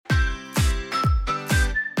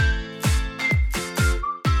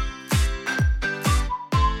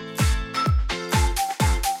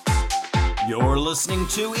listening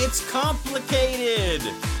to It's Complicated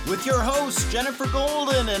with your hosts Jennifer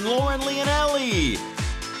Golden and Lauren Leonelli.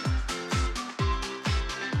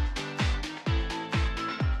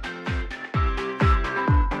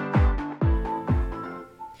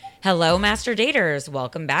 Hello, Master Daters.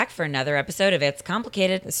 Welcome back for another episode of It's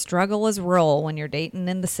Complicated. The struggle is real when you're dating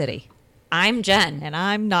in the city. I'm Jen. And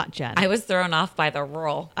I'm not Jen. I was thrown off by the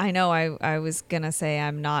rural. I know I was going to say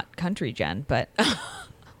I'm not country Jen, but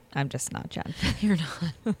I'm just not Jen. You're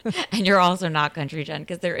not. And you're also not country Jen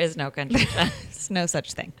because there is no country Jen. There's no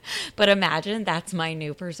such thing. But imagine that's my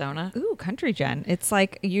new persona. Ooh, country Jen. It's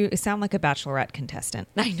like you sound like a bachelorette contestant.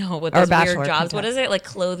 I know, with those weird jobs. What is it? Like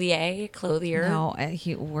clothier? No,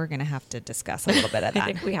 we're going to have to discuss a little bit of that. I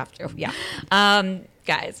think we have to. Yeah.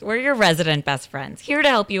 Guys, we're your resident best friends, here to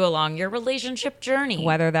help you along your relationship journey.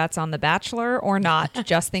 Whether that's on The Bachelor or not,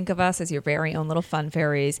 just think of us as your very own little fun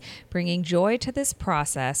fairies, bringing joy to this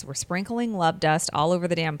process. We're sprinkling love dust all over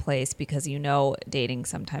the damn place because you know dating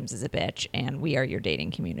sometimes is a bitch, and we are your dating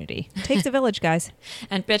community. It takes a village, guys.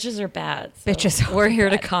 And bitches are bad. So bitches we're here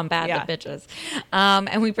to combat the bitches.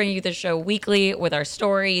 And we bring you the show weekly with our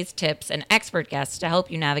stories, tips, and expert guests to help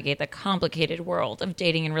you navigate the complicated world of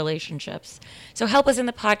dating and relationships. So help us in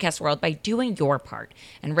the podcast world by doing your part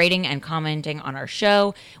and rating and commenting on our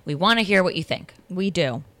show. We want to hear what you think. We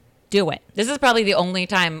do. Do it. This is probably the only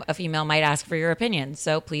time a female might ask for your opinion,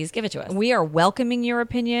 so please give it to us. We are welcoming your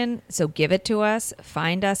opinion, so give it to us.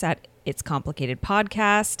 Find us at It's Complicated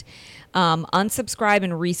Podcast. Unsubscribe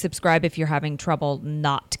and resubscribe if you're having trouble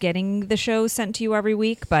not getting the shows sent to you every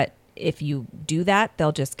week, but if you do that,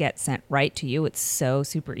 they'll just get sent right to you. It's so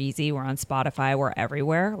super easy. We're on Spotify. We're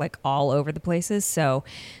everywhere, like all over the places. So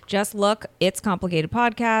just look, It's Complicated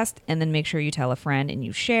Podcast, and then make sure you tell a friend and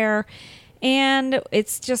you share. And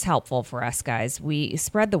it's just helpful for us, guys. We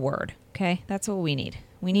spread the word, okay? That's what we need.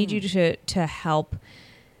 We need you to help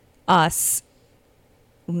us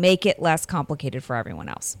make it less complicated for everyone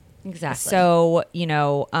else. Exactly. So,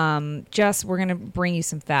 we're going to bring you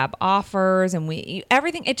some fab offers and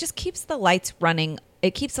everything. It just keeps the lights running.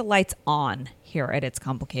 It keeps the lights on here at It's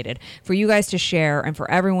Complicated for you guys to share and for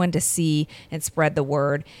everyone to see and spread the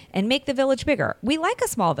word and make the village bigger. We like a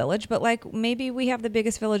small village, but maybe we have the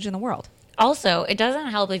biggest village in the world. Also, it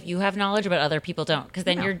doesn't help if you have knowledge but other people don't, because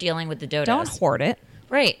then you're dealing with the dodos. Don't hoard it.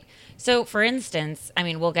 Right. So, for instance,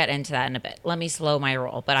 we'll get into that in a bit. Let me slow my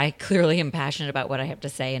roll, but I clearly am passionate about what I have to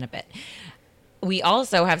say in a bit. We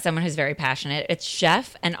also have someone who's very passionate. It's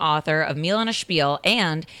chef and author of Meal on a Spiel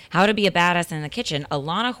and How to Be a Badass in the Kitchen,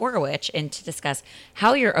 Elana Horwich, and to discuss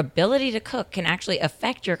how your ability to cook can actually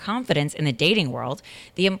affect your confidence in the dating world,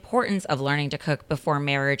 the importance of learning to cook before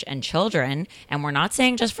marriage and children, and we're not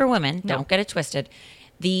saying just for women, don't get it twisted,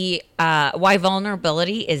 the why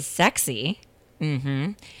vulnerability is sexy,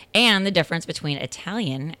 and the difference between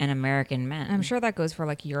Italian and American men. I'm sure that goes for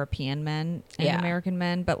like European men and American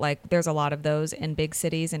men, but like there's a lot of those in big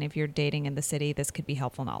cities. And if you're dating in the city, this could be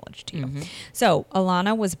helpful knowledge to you. So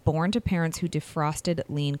Elana was born to parents who defrosted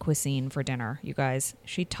lean cuisine for dinner. You guys,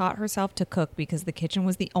 she taught herself to cook because the kitchen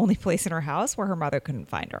was the only place in her house where her mother couldn't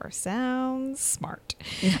find her. Sounds smart.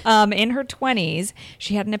 In her 20s,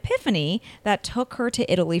 she had an epiphany that took her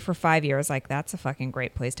to Italy for 5 years. Like that's a fucking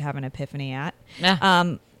great place to have an epiphany at.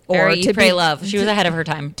 Or Eat, Pray, Love. She was ahead of her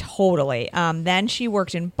time. Totally. Then she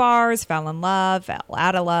worked in bars, fell in love, fell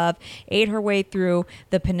out of love, ate her way through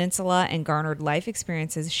the peninsula, and garnered life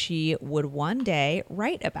experiences she would one day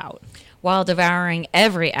write about. While devouring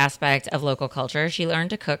every aspect of local culture, she learned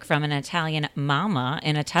to cook from an Italian mama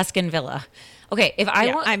in a Tuscan villa. Okay, if I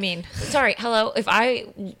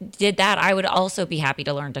did that, I would also be happy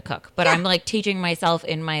to learn to cook. But I'm like teaching myself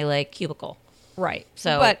in my cubicle. Right.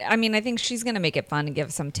 So, but I think she's going to make it fun and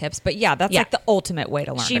give some tips. But that's like the ultimate way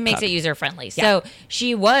to learn. She makes it user friendly. So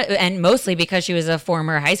she was, and mostly because she was a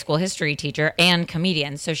former high school history teacher and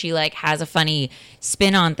comedian. So she has a funny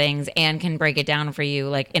spin on things and can break it down for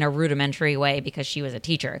you in a rudimentary way because she was a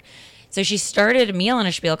teacher. So she started Meal on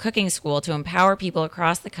a Spiel cooking school to empower people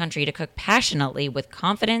across the country to cook passionately with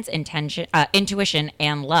confidence, intuition,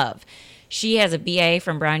 and love. She has a BA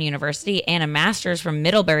from Brown University and a master's from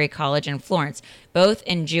Middlebury College in Florence, both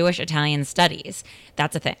in Jewish Italian studies.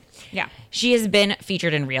 That's a thing. Yeah. She has been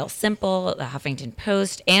featured in Real Simple, The Huffington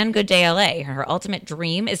Post, and Good Day LA. Her ultimate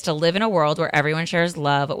dream is to live in a world where everyone shares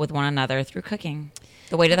love with one another through cooking.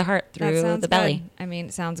 The way to the heart, through the belly. Good.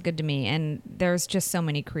 It sounds good to me. And there's just so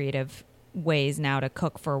many creative ways now to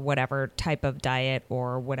cook for whatever type of diet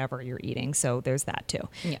or whatever you're eating. So there's that too.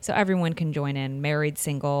 Yeah. So everyone can join in, married,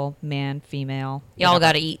 single, man, female. Y'all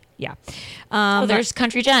got to eat. Yeah. There's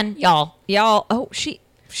Country Jen. Y'all. Oh,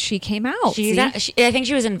 she came out. I think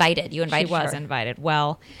she was invited. You invited her. She was invited.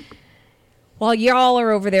 Well, while y'all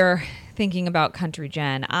are over there thinking about Country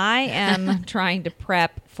Jen, I am trying to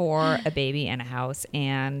prep for a baby and a house,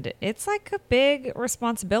 and it's like a big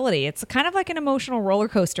responsibility. It's kind of like an emotional roller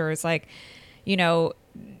coaster. It's like, you know,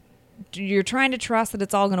 you're trying to trust that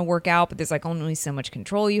it's all going to work out, but there's like only so much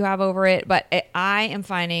control you have over it. But I am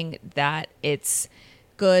finding that it's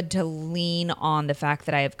good to lean on the fact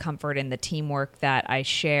that I have comfort in the teamwork that I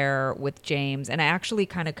share with James. And I actually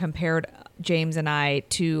kind of compared James and I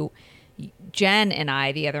to Jen and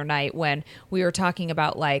I the other night when we were talking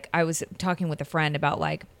about, like, I was talking with a friend about,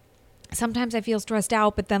 like, sometimes I feel stressed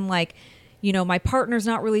out, but then, like, you know, my partner's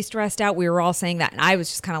not really stressed out. We were all saying that. And I was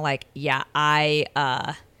just kind of like, yeah,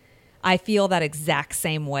 I feel that exact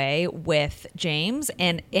same way with James,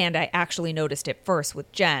 and I actually noticed it first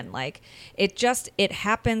with Jen. Like, it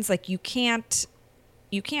happens. Like, you can't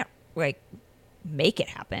like make it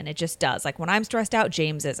happen. It just does. Like, when I'm stressed out,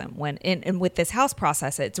 James isn't. And with this house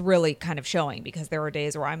process, it's really kind of showing, because there are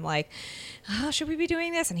days where I'm like, oh, should we be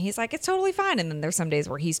doing this? And he's like, it's totally fine. And then there's some days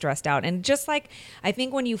where he's stressed out. And just like, I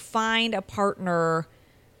think when you find a partner,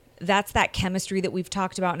 that's that chemistry that we've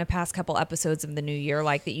talked about in the past couple episodes of the new year,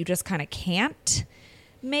 like, that you just kind of can't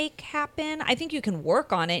make happen. I think you can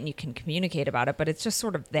work on it and you can communicate about it, but it's just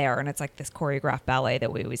sort of there. And it's like this choreographed ballet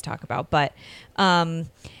that we always talk about. But,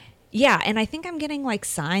 yeah, and I think I'm getting, like,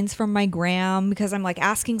 signs from my gram, because I'm, like,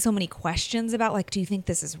 asking so many questions about, like, do you think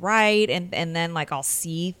this is right? And then, like, I'll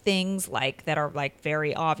see things, like, that are, like,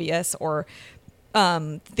 very obvious, or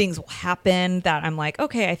things will happen that I'm like,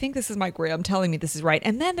 okay, I think this is my gram telling me this is right.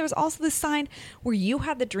 And then there's also this sign where you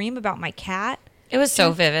had the dream about my cat. It was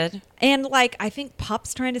so vivid. And, like, I think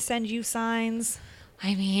Pup's trying to send you signs.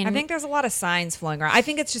 I mean, I think there's a lot of signs flowing around. I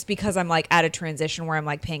think it's just because I'm, like, at a transition where I'm,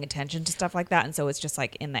 like, paying attention to stuff like that. And so it's just,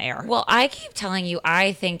 like, in the air. Well, I keep telling you,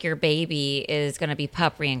 I think your baby is going to be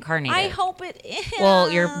Pup reincarnated. I hope it is.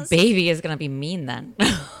 Well, your baby is going to be mean then.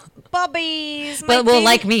 Puppies. But will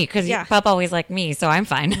like me, because Pup always liked me, so I'm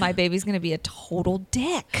fine. My baby's going to be a total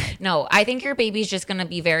dick. No, I think your baby's just going to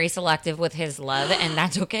be very selective with his love, and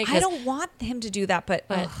that's okay. I don't want him to do that, but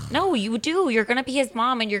no, you do. You're going to be his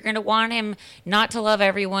mom, and you're going to want him not to love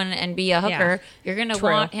everyone and be a hooker. Yeah, you're going to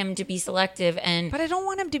want him to be selective. But I don't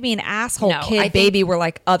want him to be an asshole baby where,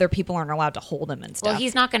 like, other people aren't allowed to hold him and stuff. Well,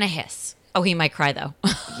 he's not going to hiss. Oh, he might cry, though.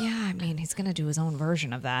 Yeah, I mean, he's going to do his own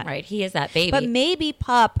version of that. Right, he is that baby. But maybe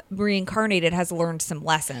Pup reincarnated has learned some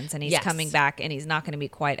lessons, and he's coming back, and he's not going to be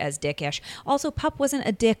quite as dickish. Also, Pup wasn't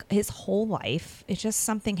a dick his whole life. It's just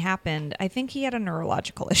something happened. I think he had a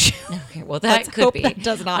neurological issue. Okay, well, that could be. That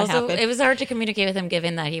does not happen. It was hard to communicate with him,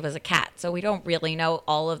 given that he was a cat, so we don't really know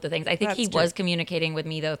all of the things. I think he was communicating with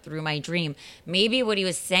me, though, through my dream. Maybe what he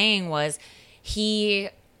was saying was he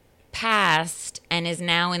passed and is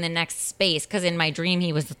now in the next space, because in my dream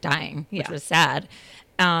he was dying, which was sad,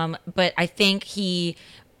 but I think he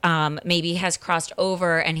maybe has crossed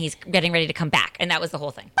over and he's getting ready to come back, and that was the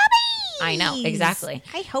whole thing. Puppies! I know, exactly.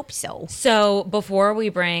 I hope so. So before we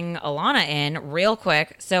bring Elana in, real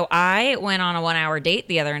quick, so I went on a 1-hour date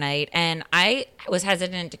the other night, and I was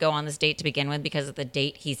hesitant to go on this date to begin with because of the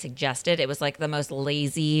date he suggested. It was like the most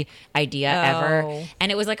lazy idea ever, and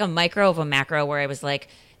it was like a micro of a macro where I was like,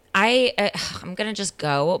 I'm going to just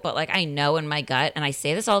go, but, like, I know in my gut, and I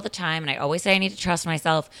say this all the time, and I always say I need to trust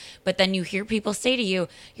myself, but then you hear people say to you,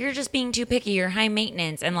 you're just being too picky, you're high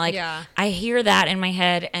maintenance, and, like, I hear that in my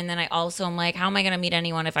head, and then I also am like, how am I going to meet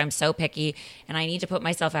anyone if I'm so picky, and I need to put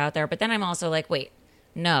myself out there, but then I'm also like, wait,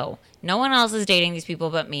 no one else is dating these people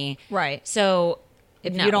but me. Right. So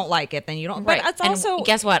if you don't like it, then you don't. Right. But it's also, and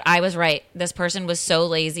guess what? I was right. This person was so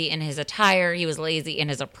lazy in his attire. He was lazy in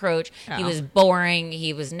his approach. He was boring.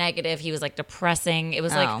 He was negative. He was, like, depressing. It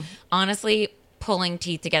was like, honestly, pulling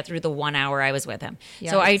teeth to get through the 1 hour I was with him.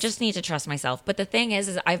 Yes. So I just need to trust myself. But the thing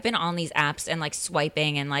is I've been on these apps and, like,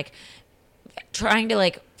 swiping and, like, trying to,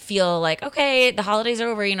 like, feel like, okay, the holidays are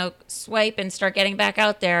over, you know, swipe and start getting back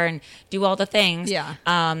out there and do all the things. Yeah.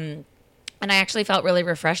 And I actually felt really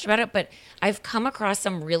refreshed about it, but I've come across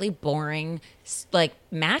some really boring, like,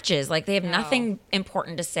 matches. Like, they have nothing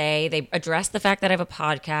important to say. They address the fact that I have a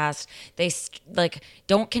podcast. They, like,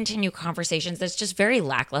 don't continue conversations. It's just very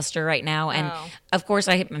lackluster right now. And, of course,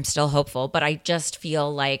 I'm still hopeful, but I just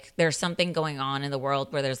feel like there's something going on in the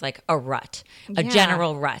world where there's, like, a rut, a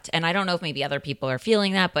general rut. And I don't know if maybe other people are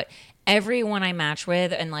feeling that, but everyone I match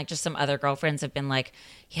with and, like, just some other girlfriends have been like,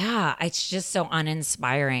 yeah, it's just so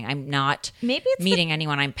uninspiring. I'm not meeting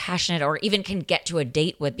anyone I'm passionate or even can get to a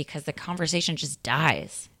date with because the conversation just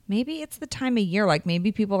dies. Maybe it's the time of year. Like,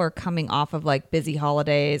 maybe people are coming off of, like, busy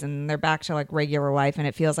holidays and they're back to, like, regular life and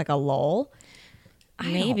it feels like a lull.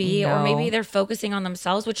 Maybe, don't or maybe know. they're focusing on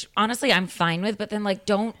themselves, which honestly I'm fine with. But then, like,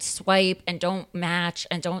 don't swipe and don't match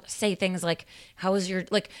and don't say things like, "How was your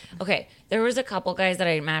like?" Okay, there was a couple guys that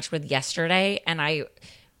I matched with yesterday, and I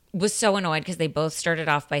was so annoyed because they both started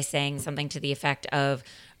off by saying something to the effect of,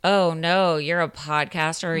 "Oh no, you're a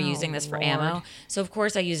podcaster using this for Lord. ammo." So of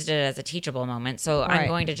course I used it as a teachable moment. So I'm Right.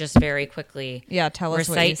 going to just very quickly, Tell us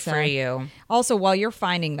what you recite for say. you. Also, while you're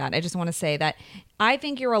finding that, I just want to say that I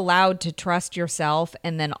think you're allowed to trust yourself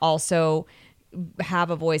and then also have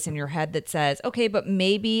a voice in your head that says, okay, but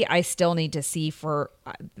maybe I still need to see for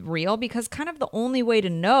real, because kind of the only way to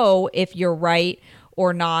know if you're right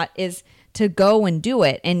or not is to go and do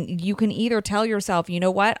it. And you can either tell yourself, you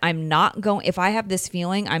know what, I'm not going, if I have this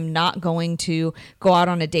feeling, I'm not going to go out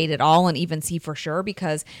on a date at all and even see for sure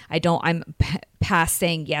because I'm past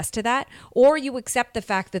saying yes to that. Or you accept the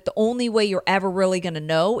fact that the only way you're ever really going to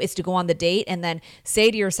know is to go on the date and then say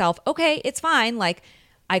to yourself, okay, it's fine. Like,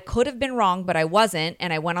 I could have been wrong, but I wasn't.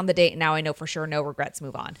 And I went on the date and now I know for sure, no regrets,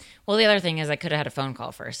 move on. Well, the other thing is I could have had a phone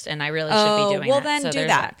call first, and I really should be doing well, that. then So do there's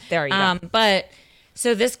that. There you go. But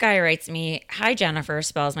so this guy writes me, "Hi Jennifer,"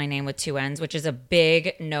 spells my name with 2 N's, which is a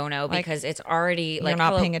big no-no because it's already like You're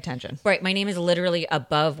not hello. paying attention. Right. My name is literally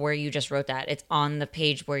above where you just wrote that. It's on the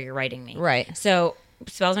page where you're writing me. Right. So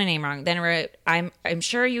spells my name wrong. Then I wrote, I'm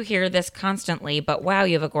sure you hear this constantly, but wow,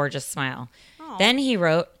 you have a gorgeous smile. Then he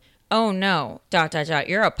wrote, "Oh no, ...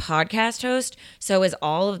 You're a podcast host? So is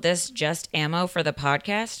all of this just ammo for the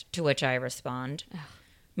podcast?" To which I respond.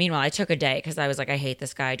 Meanwhile, I took a day because I was like, I hate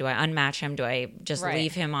this guy. Do I unmatch him? Do I just Right.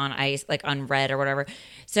 leave him on ice, like unread or whatever?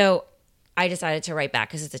 So I decided to write back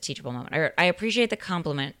because it's a teachable moment. I wrote, "I appreciate the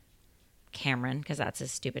compliment, Cameron," because that's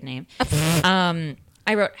his stupid name.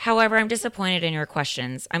 I wrote, "However, I'm disappointed in your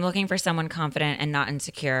questions. I'm looking for someone confident and not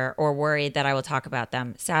insecure or worried that I will talk about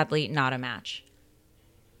them. Sadly, not a match."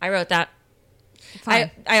 I wrote that. Fine.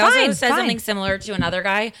 I also Fine, said fine. something similar to another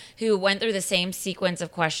guy who went through the same sequence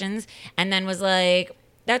of questions and then was like,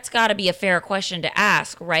 "That's got to be a fair question to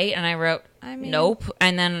ask, right?" And I wrote, "Nope."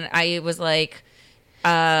 And then I was like,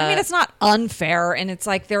 I mean, it's not unfair. And it's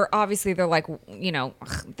like, they're like, you know,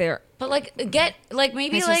 they're. but like,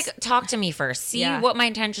 maybe It's like just- talk to me first. See Yeah. what my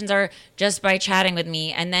intentions are just by chatting with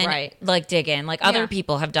me, and then Right. like dig in, like other Yeah.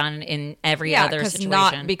 people have done in every Yeah, other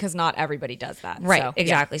situation. not everybody does that. Right, So,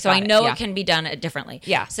 exactly. yeah, So I got know Yeah. it can be done differently.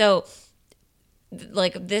 Yeah. So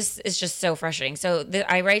like this is just so frustrating. So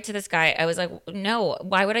I write to this guy. I was like, no,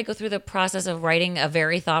 why would I go through the process of writing a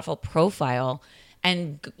very thoughtful profile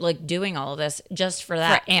and like doing all of this just for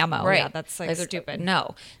that? For ammo. Right. Yeah, that's like stupid.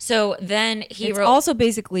 No. So then he It's wrote. also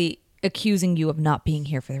basically accusing you of not being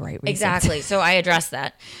here for the right reasons. Exactly. So I addressed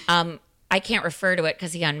that. I can't refer to it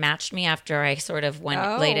because he unmatched me after I sort of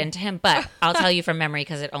laid into him, but I'll tell you from memory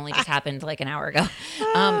because it only just happened like an hour ago.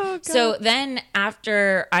 So then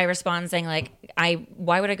after I respond saying like,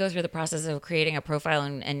 why would I go through the process of creating a profile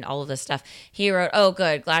and all of this stuff? He wrote, "Oh,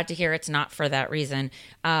 good. Glad to hear it's not for that reason.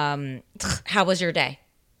 How was your day?"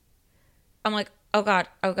 I'm like, oh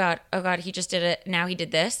God, he just did it. Now he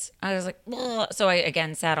did this. I was like, ugh. So I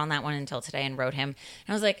again sat on that one until today and wrote him. And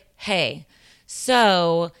I was like, hey,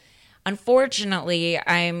 so unfortunately,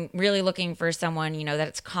 I'm really looking for someone, you know,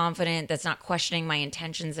 that's confident, that's not questioning my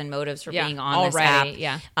intentions and motives for being on this app.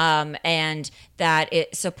 Yeah. And that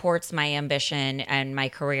it supports my ambition and my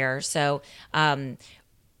career. So,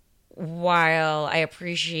 while I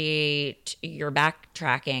appreciate your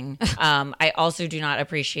backtracking, I also do not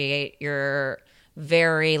appreciate your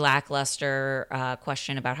very lackluster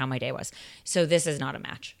question about how my day was. So this is not a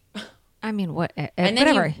match. I mean, what? And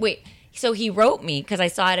then whatever. so he wrote me because I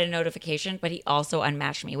saw it in a notification, but he also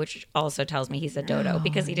unmatched me, which also tells me he's a dodo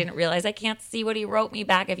because he didn't realize I can't see what he wrote me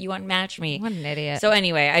back if you unmatch me. What an idiot. So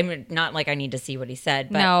anyway, I'm not like I need to see what he said,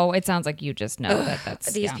 but No, it sounds like you just know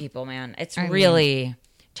that's these yeah. people, man, it's really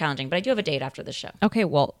challenging. But I do have a date after the show. Okay,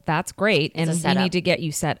 well, that's great. And a we setup. need to get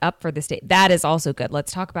you set up for this date. That is also good.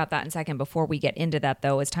 Let's talk about that in a second. Before we get into that,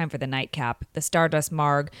 though, it's time for the nightcap. The Stardust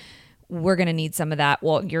Marg. We're going to need some of that.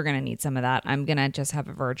 Well, you're going to need some of that. I'm going to just have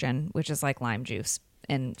a virgin, which is like lime juice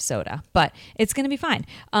and soda, but it's going to be fine.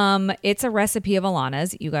 It's a recipe of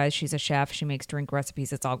Elana's. You guys, she's a chef. She makes drink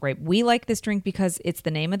recipes. It's all great. We like this drink because it's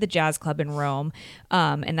the name of the jazz club in Rome.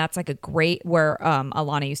 And that's like a great where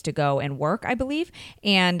Elana used to go and work, I believe.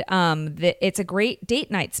 And it's a great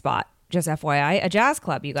date night spot. Just FYI, a jazz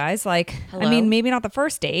club, you guys. Like, Hello? I mean, maybe not the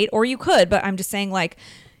first date, or you could, but I'm just saying, like,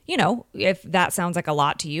 you know, if that sounds like a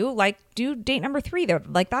lot to you, like do date number 3 there.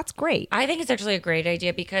 Like, that's great. I think it's actually a great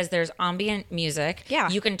idea because there's ambient music. Yeah.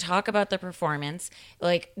 You can talk about the performance.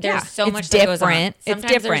 Like, there's Yeah, so it's much that goes on. different. It's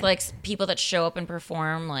Sometimes different. there's like people that show up and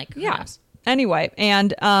perform. Like, who Yeah. knows? Anyway,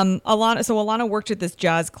 and Alana worked at this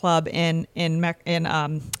jazz club in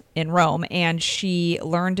Rome, and she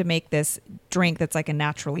learned to make this drink that's like a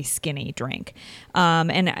naturally skinny drink.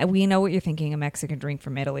 And we know what you're thinking, a Mexican drink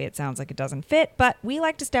from Italy. It sounds like it doesn't fit, but we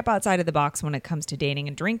like to step outside of the box when it comes to dating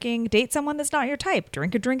and drinking. Date someone that's not your type.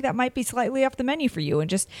 Drink a drink that might be slightly off the menu for you, and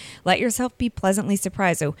just let yourself be pleasantly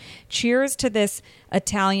surprised. So cheers to this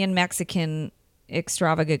Italian Mexican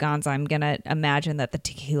extravaganza. I'm going to imagine that the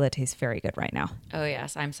tequila tastes very good right now. Oh,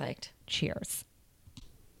 yes. I'm psyched. Cheers.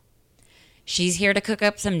 She's here to cook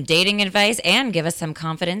up some dating advice and give us some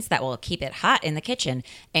confidence that will keep it hot in the kitchen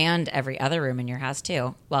and every other room in your house,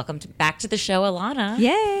 too. Welcome back to the show, Elana.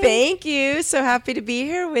 Yay. Thank you. So happy to be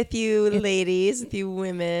here with you ladies, with you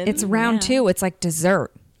women. It's round two. It's like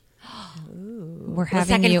dessert. We're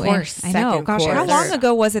having you course. in. I know. Second Gosh, how course. long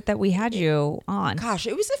ago was it that we had you on? Gosh,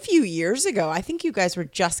 it was a few years ago. I think you guys were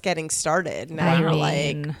just getting started. Now you're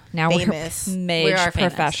like now famous. we're We are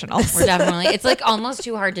famous. professionals. We're definitely, it's like almost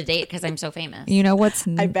too hard to date because I'm so famous. You know what's?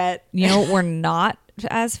 I bet. You know what we're not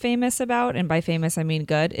as famous about, and by famous I mean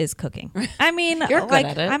good, is cooking. I mean, You're good like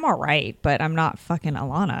at it. I'm all right, but I'm not fucking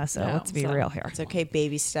Alana. So No, let's be so real here. It's okay,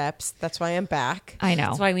 baby steps. That's why I'm back. I know.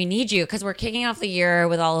 That's why we need you, because we're kicking off the year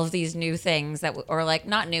with all of these new things that, or like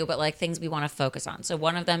not new, but like things we want to focus on. So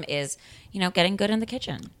one of them is, getting good in the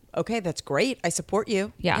kitchen. Okay, that's great. I support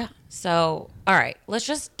you. Yeah. So, all right, let's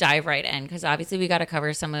just dive right in, because obviously we got to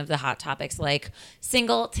cover some of the hot topics like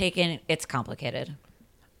single, taken, it's complicated.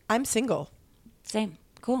 I'm single. Same.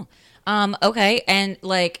 Cool. Okay. And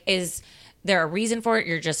like, is there a reason for it?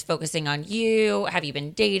 You're just focusing on you? Have you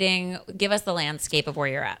been dating? Give us the landscape of where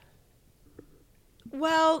you're at.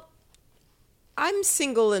 Well, I'm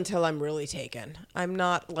single until I'm really taken. I'm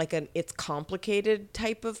not like an it's complicated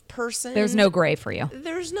type of person. There's no gray for you.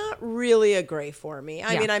 There's not really a gray for me.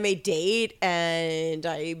 I Yeah. mean, I may date and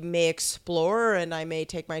I may explore and I may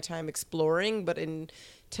take my time exploring, but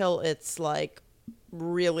until it's like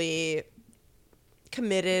really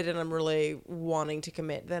committed and I'm really wanting to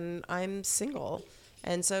commit, then I'm single.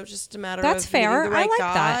 And so just a matter That's of fair. meeting the right I like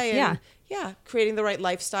guy that. and Yeah. creating the right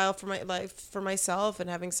lifestyle for my life for myself and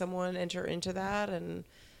having someone enter into that. And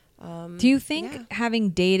Do you think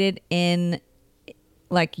having dated in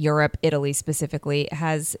like Europe, Italy specifically,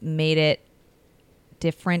 has made it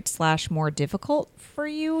different / more difficult for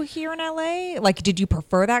you here in LA? Like, did you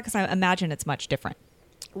prefer that? Because I imagine it's much different.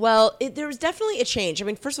 well, there was definitely a change. I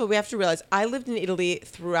mean, first of all, we have to realize I lived in Italy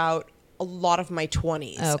throughout a lot of my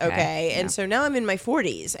 20s. Okay. And so now I'm in my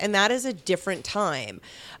 40s, and that is a different time.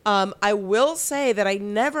 I will say that I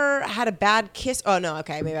never had a bad kiss. Oh, no.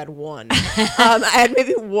 Okay. Maybe I had one. I had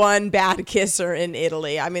maybe one bad kisser in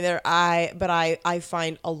Italy. I mean, I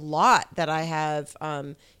find a lot that I have,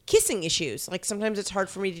 kissing issues. Like sometimes it's hard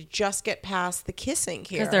for me to just get past the kissing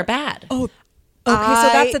here. Because they're bad. Oh, okay. So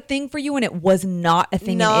that's a thing for you, and it was not a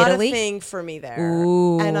thing in Italy? Not a thing for me there.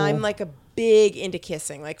 Ooh. And I'm like a big into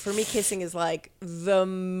kissing. Like for me, kissing is like the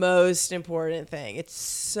most important thing. It's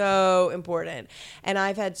so important. And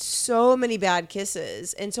I've had so many bad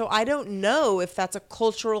kisses. And so I don't know if that's a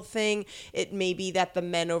cultural thing. It may be that the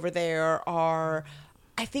men over there are,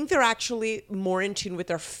 I think they're actually more in tune with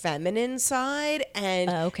their feminine side. And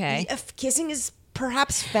Okay. if kissing is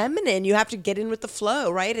perhaps feminine. You have to get in with the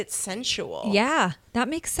flow, right? It's sensual. Yeah, that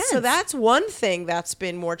makes sense. So that's one thing that's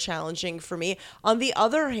been more challenging for me. On the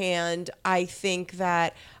other hand, I think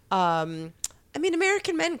that,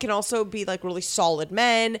 American men can also be like really solid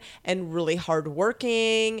men and really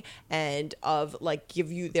hardworking and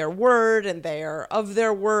give you their word and they're of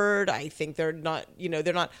their word. I think they're not,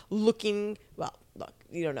 they're not looking, well, look,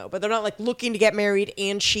 you don't know, but they're not like looking to get married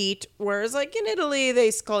and cheat. Whereas like in Italy,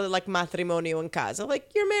 they call it like matrimonio in casa.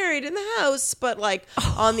 Like you're married in the house, but like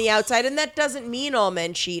on the outside. And that doesn't mean all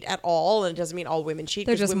men cheat at all. And it doesn't mean all women cheat.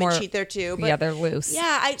 They're because just women more, cheat there too. But yeah, they're loose.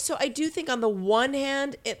 yeah, I do think on the one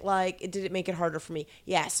hand, did it make it harder for me?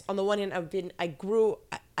 Yes. On the one hand,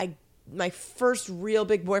 my first real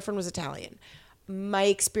big boyfriend was Italian. My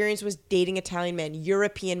experience was dating Italian men,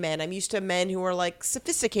 European men. I'm used to men who are like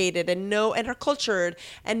sophisticated and are cultured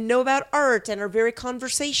and know about art and are very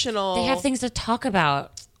conversational. They have things to talk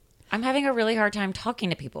about. I'm having a really hard time talking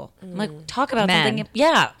to people. I'm like, talk about Men. something.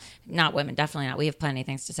 Yeah. Not women, definitely not. We have plenty of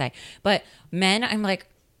things to say. But men, I'm like,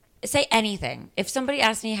 say anything. If somebody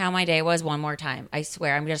asks me how my day was one more time, I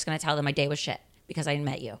swear I'm just going to tell them my day was shit because I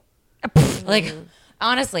met you. Like,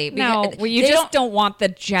 honestly. No, because well, you they just don't want the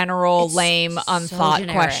general It's lame, so unthought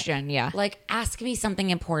generic. question. Yeah. Like, ask me something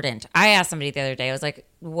important. I asked somebody the other day. I was like,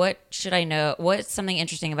 what should I know? What's something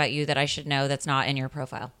interesting about you that I should know that's not in your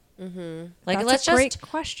profile? Mm-hmm. Like, That's let's a great just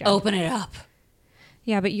question. open it up.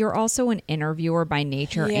 Yeah, but you're also an interviewer by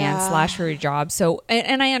nature and / for your job. So,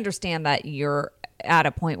 and I understand that you're at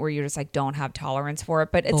a point where you're just like don't have tolerance for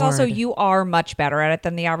it, but it's also you are much better at it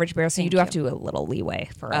than the average bear, so you do have to do a little leeway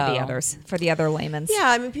for the others, for the other laymen. Yeah,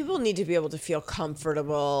 I mean, people need to be able to feel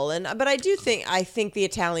comfortable, but I think the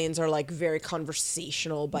Italians are like very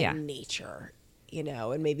conversational by nature, you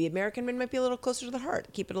know, and maybe American men might be a little closer to the heart,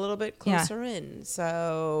 keep it a little bit closer in.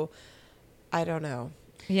 So I don't know.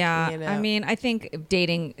 Yeah, you know? I mean, I think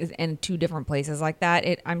dating is in two different places like that.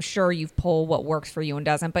 I'm sure you've pulled what works for you and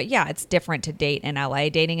doesn't, but yeah, it's different to date in LA.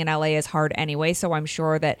 Dating in LA is hard anyway, so I'm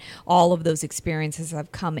sure that all of those experiences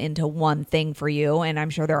have come into one thing for you, and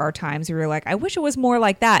I'm sure there are times where you're like, I wish it was more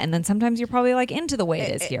like that, and then sometimes you're probably like into the way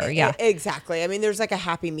it is here. Yeah, exactly. I mean, there's like a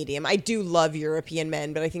happy medium. I do love European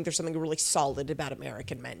men, but I think there's something really solid about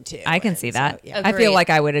American men too. I can see that. So, yeah. I feel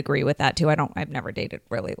like I would agree with that too. I've never dated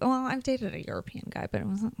really. Well, I've dated a European guy, but it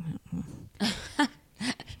wasn't.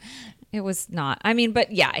 It was not. I mean,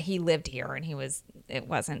 but yeah, he lived here and it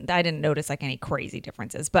wasn't. I didn't notice like any crazy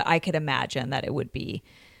differences, but I could imagine that there would be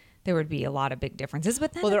a lot of big differences.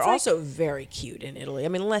 But then they're also very cute in Italy. I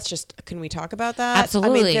mean, can we talk about that?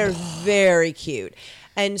 Absolutely. I mean, they're very cute.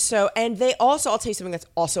 And they also, I'll tell you something that's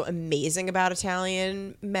also amazing about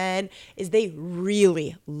Italian men is they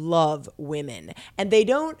really love women. And they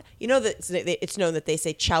don't, you know, that it's known that they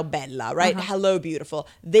say ciao bella, right? Hello, beautiful.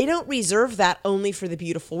 They don't reserve that only for the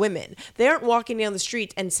beautiful women. They aren't walking down the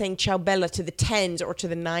street and saying ciao bella to the 10s or to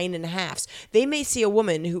the 9.5s. They may see a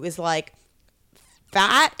woman who is like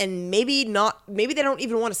fat and maybe they don't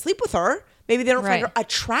even want to sleep with her. Maybe they don't find her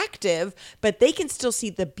attractive, but they can still see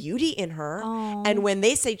the beauty in her. Aww. And when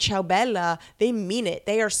they say ciao bella, they mean it.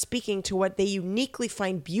 They are speaking to what they uniquely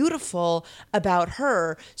find beautiful about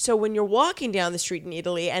her. So when you're walking down the street in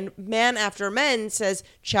Italy and man after man says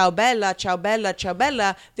ciao bella, ciao bella, ciao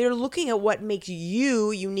bella, they're looking at what makes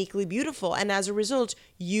you uniquely beautiful. And as a result,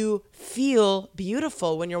 you feel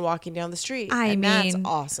beautiful when you're walking down the street. That's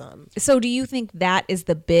awesome. So do you think that is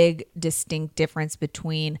the big distinct difference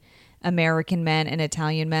between American men and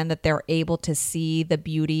Italian men, that they're able to see the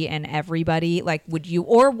beauty in everybody? Like, would you,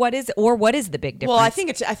 or what is the big difference? Well, I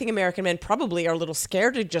think American men probably are a little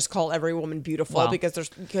scared to just call every woman beautiful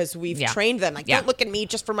because we've trained them. Like, don't look at me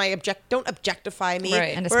just for my don't objectify me.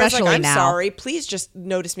 Right. And whereas, especially I'm now. Sorry, please just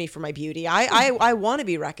notice me for my beauty. I want to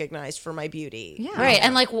be recognized for my beauty. Yeah. Right.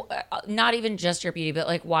 And like, not even just your beauty, but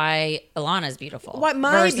like why Elana's beautiful. Why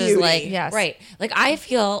my versus beauty. Like, yes. Right. Like, I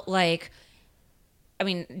feel like, I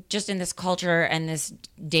mean, just in this culture and this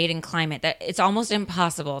dating climate, that it's almost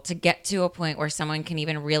impossible to get to a point where someone can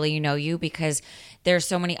even really know you because there's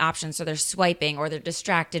so many options. So they're swiping or they're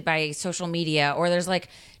distracted by social media or there's like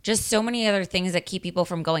just so many other things that keep people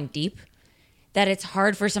from going deep that it's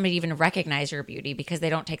hard for somebody to even recognize your beauty because they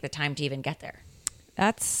don't take the time to even get there.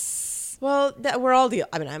 Well, we're all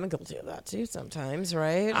I'm guilty of that too sometimes,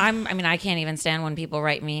 right? I can't even stand when people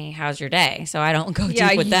write me, "How's your day?" So I don't go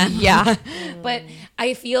deep with them. Yeah. But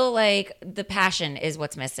I feel like the passion is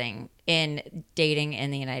what's missing in dating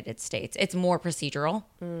in the United States. It's more procedural.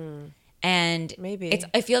 And maybe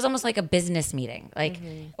it feels almost like a business meeting,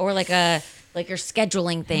 or like you're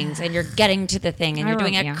scheduling things and you're getting to the thing and you're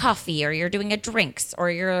doing a coffee or you're doing a drinks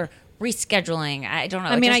or you're rescheduling. I don't know.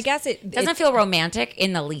 I mean, I guess it doesn't feel romantic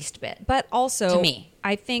in the least bit. But also, to me,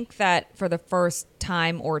 I think that for the first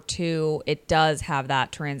time or two, it does have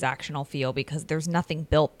that transactional feel because there's nothing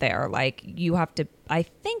built there. Like you have to, I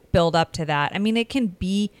think, build up to that. I mean, it can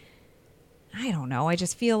be, I don't know. I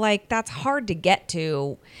just feel like that's hard to get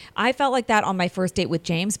to. I felt like that on my first date with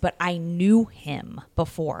James, but I knew him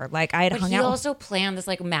before. Like I had hung out. He also planned this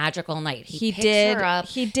like magical night. He picks did. her up.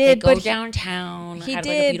 He did. They go downtown. He had,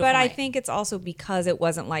 did, like, but I night. think it's also because it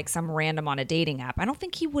wasn't like some random on a dating app. I don't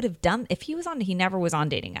think he would have done if he was on. He never was on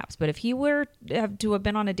dating apps, but if he were to have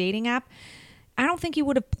been on a dating app, I don't think he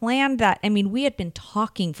would have planned that. I mean, we had been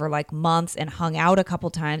talking for like months and hung out a couple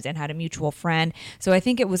times and had a mutual friend. So I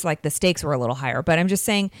think it was like the stakes were a little higher. But I'm just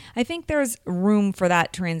saying, I think there's room for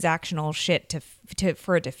that transactional shit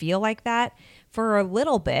for it to feel like that for a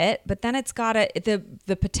little bit. But then it's got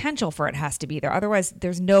the potential for it has to be there. Otherwise,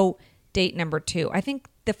 there's no date number two. I think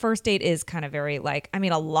the first date is kind of very like, I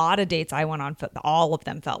mean, a lot of dates I went on, all of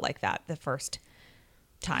them felt like that the first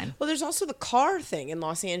time. Well, there's also the car thing in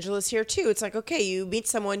Los Angeles here too. It's like, okay, you meet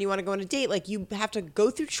someone, you want to go on a date, like you have to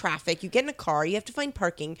go through traffic, you get in a car, you have to find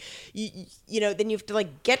parking, you know, then you have to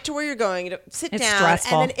like get to where you're going, sit down,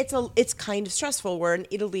 stressful. and then it's kind of stressful. Where in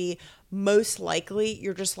Italy, most likely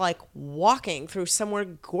you're just like walking through somewhere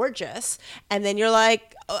gorgeous, and then you're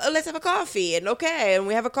like, oh, let's have a coffee, and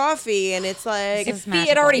we have a coffee, and it's like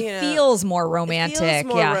It already feels more romantic. It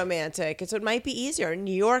feels more romantic, and so it might be easier.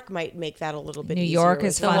 New York might make that a little bit. New easier York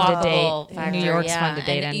is The fun to walkable date. factor, New York's fun to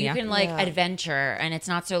date and in. you can like adventure, and it's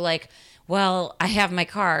not so like, well, I have my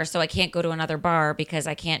car, so I can't go to another bar because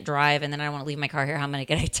I can't drive, and then I want to leave my car here. How am I going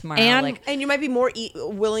to get it tomorrow? And you might be more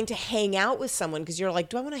willing to hang out with someone because you're like,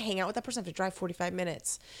 do I want to hang out with that person? I have to drive 45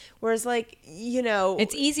 minutes. Whereas, like,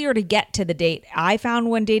 it's easier to get to the date. I found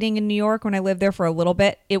when dating in New York, when I lived there for a little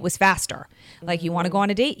bit, it was faster. Like, you want to go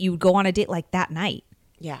on a date, you would go on a date like that night.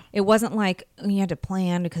 Yeah. It wasn't like you had to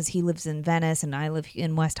plan because he lives in Venice and I live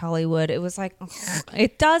in West Hollywood. It was like,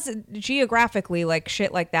 it does geographically, like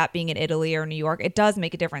shit like that being in Italy or New York, it does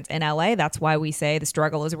make a difference. In LA, that's why we say the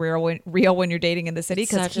struggle is real when you're dating in the city.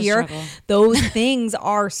 Because here, those things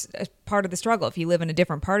are part of the struggle. If you live in a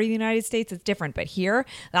different part of the United States, it's different. But here,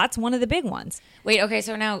 that's one of the big ones. Wait, okay.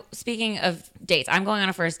 So now, speaking of dates, I'm going on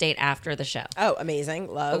a first date after the show. Oh,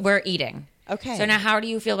 amazing. Love. We're eating. Okay. So now how do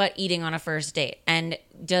you feel about eating on a first date? And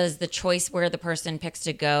does the choice where the person picks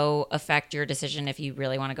to go affect your decision if you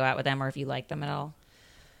really want to go out with them or if you like them at all?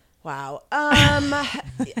 Wow.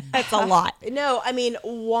 That's a lot. No, I mean,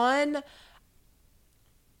 one,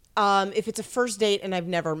 if it's a first date and I've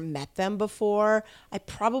never met them before, I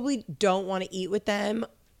probably don't want to eat with them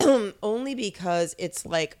only because it's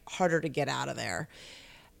like harder to get out of there.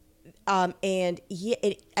 I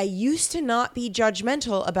used to not be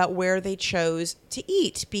judgmental about where they chose to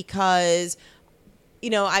eat because,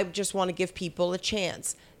 I just want to give people a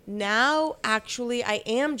chance. Now, actually, I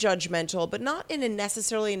am judgmental, but not in a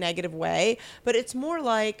necessarily negative way. But it's more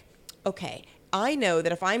like, okay, I know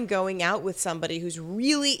that if I'm going out with somebody who's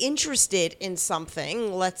really interested in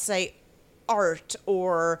something, let's say art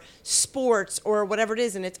or sports or whatever it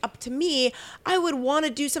is, and it's up to me, I would want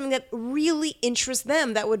to do something that really interests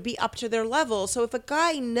them, that would be up to their level. So if a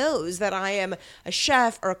guy knows that I am a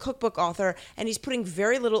chef or a cookbook author and he's putting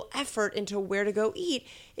very little effort into where to go eat,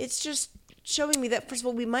 it's just showing me that, first of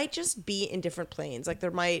all, we might just be in different planes. Like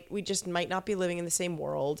we just might not be living in the same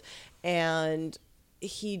world, and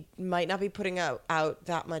he might not be putting out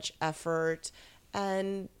that much effort,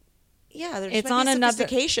 and yeah, there's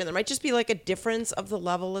sophistication. There might just be like a difference of the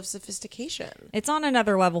level of sophistication. It's on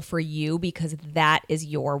another level for you because that is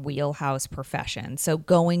your wheelhouse profession. So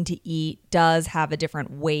going to eat does have a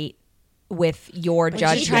different weight with your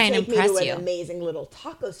judgment. Try and impress me to you. An amazing little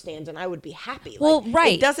taco stand, and I would be happy. Well,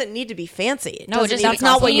 right. It doesn't need to be fancy. That's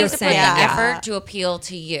not what you're saying. Effort to appeal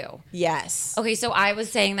to you. Yes. Okay, so I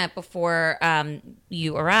was saying that before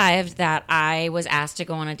you arrived that I was asked to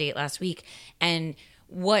go on a date last week, and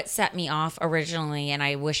what set me off originally, and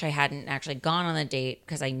I wish I hadn't actually gone on the date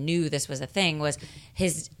because I knew this was a thing, was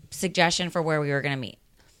his suggestion for where we were going to meet.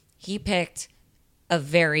 He picked a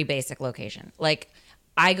very basic location. Like,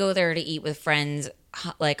 I go there to eat with friends,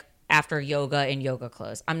 like, after yoga in yoga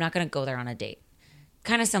clothes. I'm not going to go there on a date.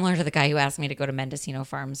 Kind of similar to the guy who asked me to go to Mendocino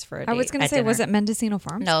Farms for a date. I was going to say, was it Mendocino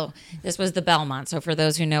Farms? No, this was the Belmont. So for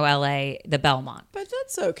those who know LA, the Belmont. But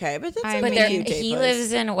that's okay. But he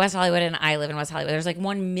lives in West Hollywood and I live in West Hollywood. There's like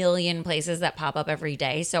 1 million places that pop up every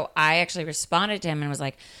day. So I actually responded to him and was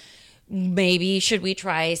like, maybe should we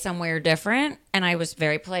try somewhere different? And I was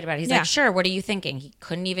very polite about it. He's like, sure, what are you thinking? He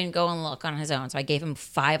couldn't even go and look on his own. So I gave him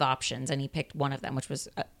 5 options and he picked one of them, which was,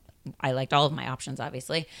 I liked all of my options,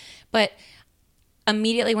 obviously. But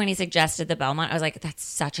immediately when he suggested the Belmont, I was like, that's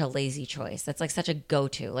such a lazy choice. That's like such a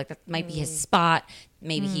go-to. Like, that might be his spot.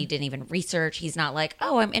 Maybe he didn't even research. He's not like,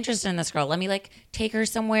 oh, I'm interested in this girl. Let me like take her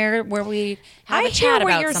somewhere where we have a chat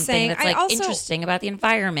about something that's like interesting about the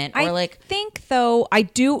environment. Or I think though, I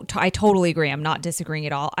totally agree. I'm not disagreeing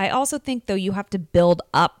at all. I also think though, you have to build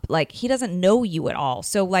up, like, he doesn't know you at all.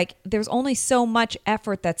 So like, there's only so much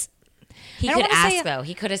effort that's, he could ask, though.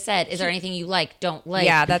 He could have said, is there anything you like, don't like?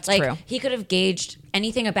 Yeah, that's true. He could have gauged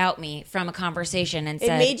anything about me from a conversation and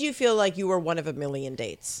said... It made you feel like you were one of a million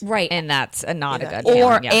dates. Right. And that's not a good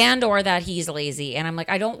feeling. Or that he's lazy. And I'm like,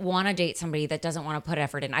 I don't want to date somebody that doesn't want to put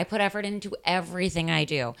effort in. I put effort into everything I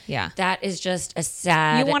do. Yeah. That is just a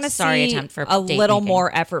sad, you want to sorry see attempt for a little making.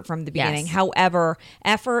 more effort from the beginning. Yes. However,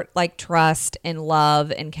 effort like trust and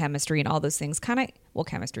love and chemistry and all those things kind of... Well,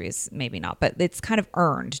 chemistry is maybe not, but it's kind of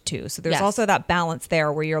earned too. So there's also that balance there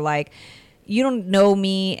where you're like, you don't know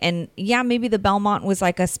me. And yeah, maybe the Belmont was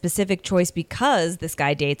like a specific choice because this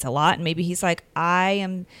guy dates a lot. And maybe he's like, I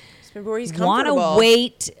am where he's want comfortable. to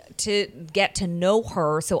wait to get to know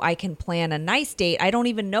her so I can plan a nice date. I don't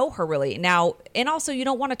even know her really now. And also, you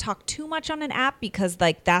don't want to talk too much on an app because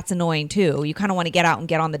like that's annoying too. You kind of want to get out and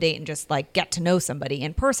get on the date and just like get to know somebody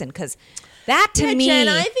in person because that to me. Jen,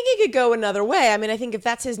 I think it could go another way. I mean, I think if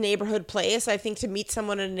that's his neighborhood place, I think to meet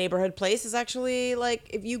someone in a neighborhood place is actually like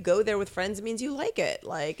if you go there with friends, it means you like it.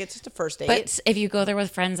 Like it's just a first date. But if you go there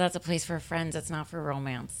with friends, that's a place for friends. It's not for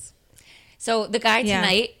romance. So the guy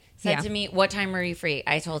tonight said to me, "What time are you free?"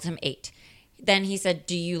 I told him 8. Then he said,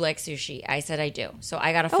 "Do you like sushi?" I said, "I do." So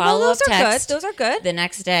I got a follow-up text. Those are good. The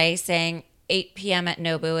next day saying 8 p.m. at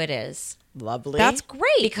Nobu it is. Lovely. That's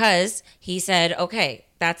great. Because he said, okay,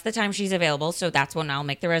 that's the time she's available, so that's when I'll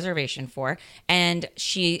make the reservation for. And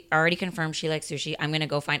she already confirmed she likes sushi. I'm going to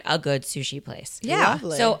go find a good sushi place. Yeah.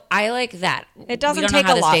 Lovely. So I like that. It doesn't We don't know take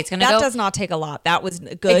how a this lot. date's gonna That go. does not take a lot. That was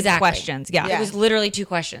good Exactly. questions. Yeah. It was literally 2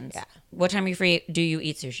 questions. Yeah. What time are you free? Do you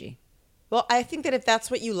eat sushi? Well, I think that if that's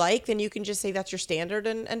what you like, then you can just say that's your standard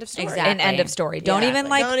and end of story. Exactly. An end of story. Don't Yeah. even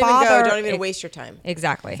like don't bother. even go. Don't even waste your time.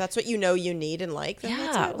 Exactly. If that's what you know you need and like, then Yeah.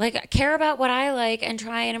 that's it. Like, care about what I like and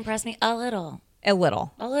try and impress me a little. A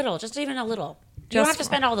little. A little. Just even a little. You don't Just- have to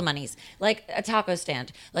spend all the monies. Like a taco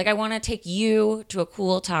stand. Like, I want to take you to a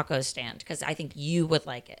cool taco stand because I think you would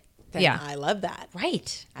like it. Then Yeah. I love that.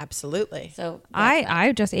 Right. Absolutely. So, that's that.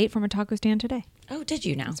 I just ate from a taco stand today. Oh, did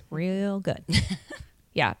you now? Real good.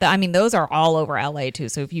 Yeah, I mean, those are all over LA too.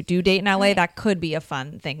 So if you do date in LA, that could be a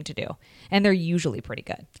fun thing to do. And they're usually pretty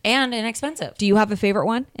good. And inexpensive. Do you have a favorite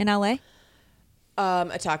one in LA?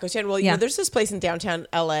 A taco stand. Well, you Yeah. know, there's this place in downtown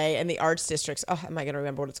LA in the arts districts. Oh, am I going to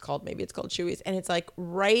remember what it's called? Maybe it's called Chewy's. And it's like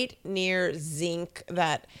right near Zinc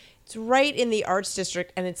that it's right in the arts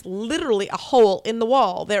district and it's literally a hole in the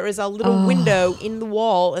wall. There is a little window in the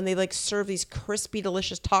wall and they like serve these crispy,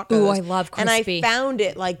 delicious tacos. Ooh, I love crispy. And I found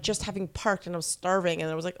it like just having parked and I was starving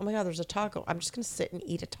and I was like, oh my God, there's a taco. I'm just going to sit and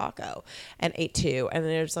eat a taco and ate 2. And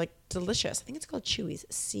then it was like delicious. I think it's called Chewy's.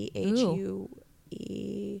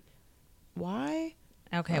 Chuey. Why?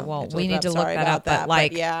 Okay, Oh, I well, had to we look it need up. to look Sorry that about up. that, But but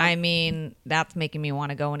like, yeah. I mean, that's making me want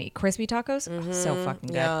to go and eat crispy tacos. So fucking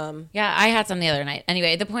good. Yeah, I had some the other night.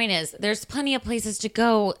 Anyway, the point is, there's plenty of places to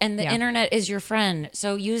go, and the Yeah. internet is your friend.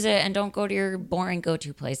 So use it and don't go to your boring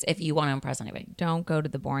go-to place if you want to impress anybody. Don't go to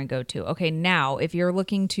the boring go-to. Okay, now if you're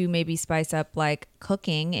looking to maybe spice up like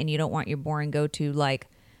cooking and you don't want your boring go-to like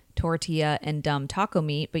tortilla and dumb taco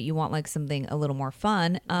meat, but you want like something a little more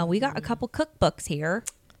fun, we got a couple cookbooks here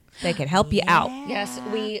that could help you out. Yes,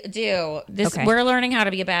 we do. Okay. We're learning how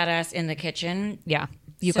to be a badass in the kitchen. Yeah.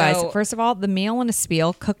 You So- guys, first of all, the Meal and a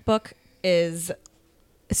Spiel cookbook is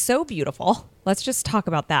so beautiful. Let's just talk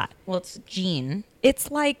about that. Well, it's Jean.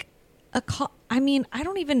 It's like I mean, I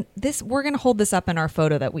don't even we're going to hold this up in our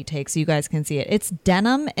photo that we take so you guys can see it. It's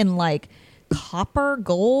denim and like copper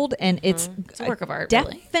gold and it's a work of art,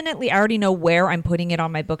 really. Definitely I already know where I'm putting it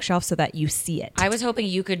on my bookshelf so that you see it. I was hoping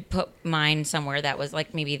you could put mine somewhere that was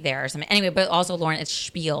like maybe there or something. Anyway, but also Lauren, it's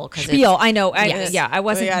Spiel. Spiel, I know. Yes. I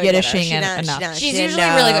wasn't We gotta get her. Yiddishing She knows, enough. she knows. She's She usually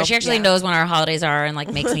really good. She know. actually Yeah. knows when our holidays are and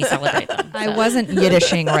like makes me celebrate them. I wasn't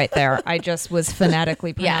Yiddishing right there. I just was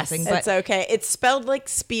phonetically Yes. pronouncing. But It's okay. It's spelled like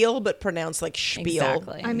spiel, but pronounced like spiel.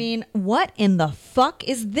 Exactly. I mean, what in the fuck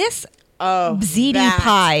is this? Oh, Ziti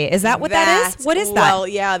pie. Is that what that is? What is that? Well,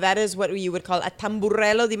 yeah, that is what you would call a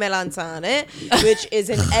tamburello di melanzane, which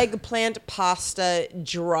is an eggplant pasta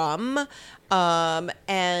drum.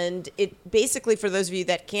 And it basically, for those of you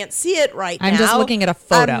that can't see it right now, I'm just looking at a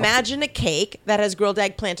photo. Imagine a cake that has grilled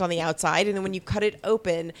eggplant on the outside, and then when you cut it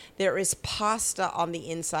open, there is pasta on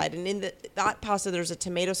the inside, and in that pasta, there's a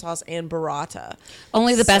tomato sauce and burrata.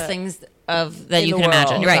 Only the best So- things of that in you the can world.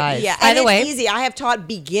 imagine. Right. Yeah. By and the it's way, easy. I have taught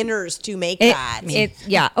beginners to make It- that. It's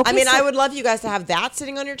yeah. Okay, I mean, so- I would love you guys to have that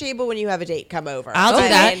sitting on your table when you have a date come over. I'll do I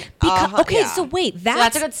that. mean, Okay, yeah. so wait, so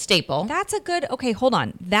that's a good staple. That's a good. Okay, hold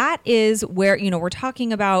on. That is where we're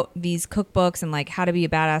talking about these cookbooks and like how to be a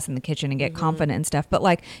badass in the kitchen and get confident and stuff. But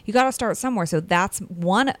like you got to start somewhere. So that's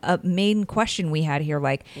one main question we had here.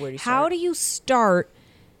 Like, Where do you how start? do you start?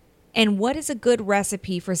 And what is a good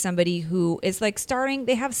recipe for somebody who is like starting?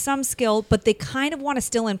 They have some skill, but they kind of want to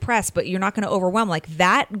still impress. But you're not going to overwhelm like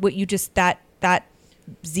that. What you just that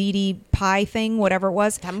ziti pie thing, whatever it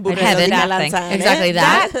was. Tamburello Heaven. di That thing. melanzane. Exactly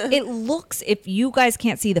that. It looks, if you guys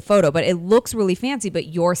can't see the photo, but it looks really fancy, but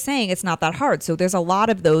you're saying it's not that hard. So there's a lot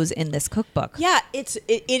of those in this cookbook. Yeah, it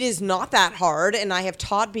is not that hard, and I have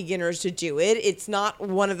taught beginners to do it. It's not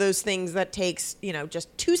one of those things that takes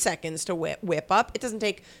just 2 seconds to whip up. It doesn't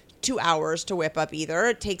take 2 hours to whip up either.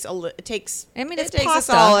 It takes it's a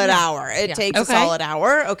pasta. solid Yeah. hour. It takes a Okay. solid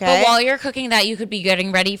hour. Okay. But while you're cooking that, you could be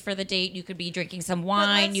getting ready for the date. You could be drinking some But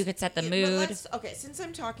wine. let's- You could set the but mood. okay, since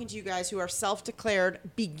I'm talking to you guys who are self-declared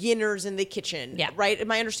beginners in the kitchen, Yeah. right?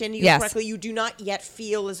 Am I understanding you Yes. correctly? You do not yet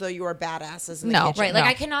feel as though you are badasses in the No. kitchen. Right. Like No.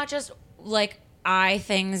 I cannot just like eye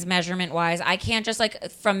things measurement wise. I can't just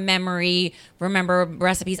like from memory remember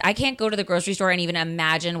recipes. I can't go to the grocery store and even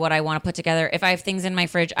imagine what I want to put together. If I have things in my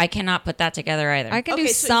fridge, I cannot put that together either. I can do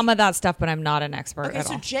Okay, so some of that stuff, but I'm not an expert Okay, at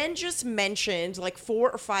so all. Jen just mentioned like 4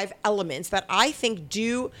 or 5 elements that I think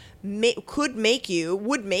would make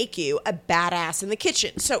you a badass in the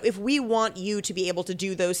kitchen. So if we want you to be able to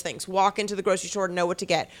do those things, walk into the grocery store, know what to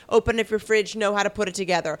get, open up your fridge, know how to put it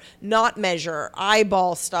together, not measure,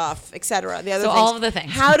 eyeball stuff, etc. The other So things. all of the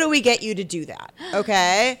things. How do we get you to do that?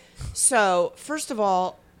 Okay, so first of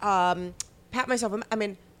all, pat myself. I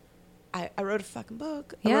mean, I wrote a fucking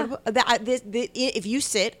book. I Yeah. wrote a book. If you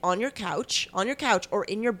sit on your couch or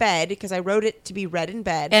in your bed, because I wrote it to be read in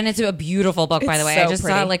bed. and it's a beautiful book, by It's the way. so I just saw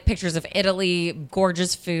pretty. like pictures of Italy,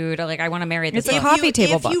 gorgeous food. Like I want to marry this It's a book. coffee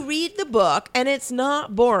table if book. you read the book, and it's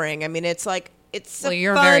not boring. I mean, it's like it's Well, a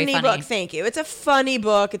you're very funny funny. book. Thank you. It's a funny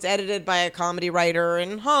book. It's edited by a comedy writer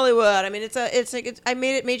in Hollywood. I mean, I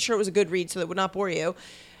made sure it was a good read so that it would not bore you.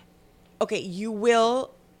 Okay, you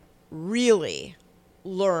will really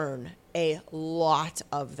learn a lot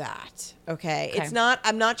of that. Okay? Okay.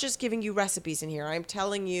 I'm not just giving you recipes in here. I'm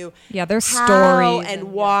telling you Yeah, there's how stories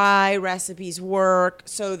and why recipes work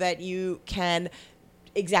so that you can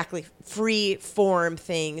exactly free form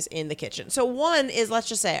things in the kitchen. So one is, let's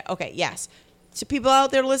just say, okay, yes. So people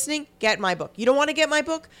out there listening, get my book. You don't want to get my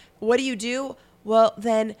book? What do? Well,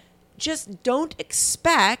 then just don't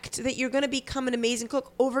expect that you're going to become an amazing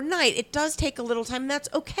cook overnight. It does take a little time, and that's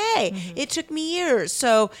okay. It took me years.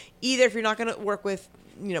 So either if you're not going to work with,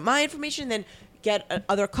 my information, then get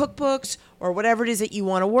other cookbooks or whatever it is that you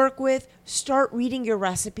want to work with. Start reading your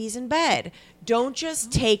recipes in bed. Don't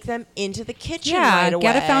just take them into the kitchen Yeah, right away.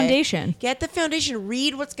 get a foundation. Get the foundation.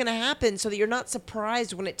 Read what's going to happen so that you're not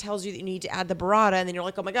surprised when it tells you that you need to add the burrata, and then you're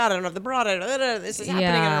like, oh my God, I don't have the burrata. This is happening.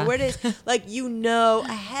 I don't Yeah. know where it is. Like,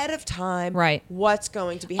 ahead of time Right. what's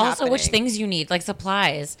going to be Also, happening. which things you need, like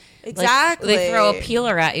supplies. Like, Exactly. they throw a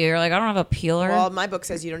peeler at you. You're like, I don't have a peeler. Well, my book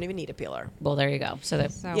says you don't even need a peeler. Well, there you go. So,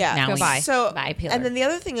 Yeah. now go we buy. So buy a peeler. and then the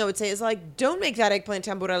other thing I would say is like, don't make that eggplant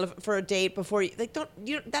tempura for a date before you like.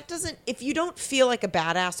 That doesn't. If you don't feel like a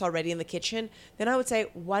badass already in the kitchen, then I would say,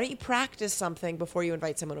 why don't you practice something before you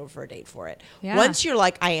invite someone over for a date for it? Yeah. Once you're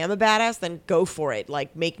like, I am a badass, then go for it.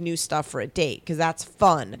 Like, make new stuff for a date because that's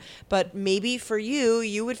fun. But maybe for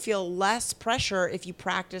you would feel less pressure if you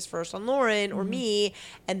practice first on Lauren or me,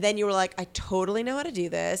 and then you were like, I totally know how to do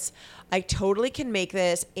this. I totally can make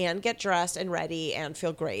this and get dressed and ready and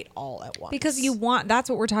feel great all at once. Because that's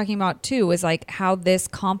what we're talking about too, is like how this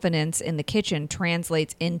confidence in the kitchen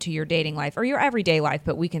translates into your dating life or your everyday life,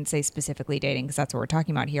 but we can say specifically dating because that's what we're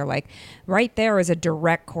talking about here. Like right there is a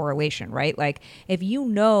direct correlation, right? Like if you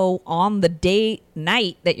know on the date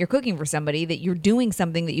night that you're cooking for somebody that you're doing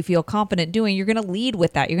something that you feel confident doing, you're going to lead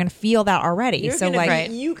with that. You're going to feel that already. You're So gonna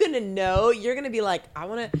like, you're gonna be like, I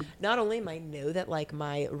want to. Not only am I know that like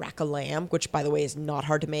my rack of lamb, which by the way is not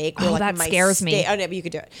hard to make, or Oh, like that my scares me. Oh no, but you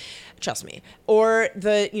could do it. Trust me. Or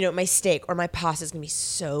my steak or my pasta is gonna be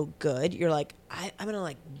so good. You're like, I'm gonna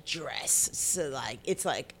like dress so like it's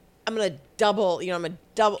like I'm gonna double. I'm gonna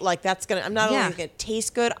double like that's gonna. I'm not Yeah. only gonna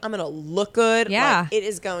taste good, I'm gonna look good. Yeah. Like, it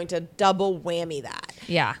is going to double whammy that.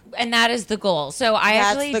 yeah. and that is the goal. So I That's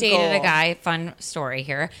actually the dated a goal. guy, fun story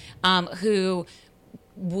here, who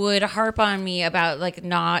would harp on me about like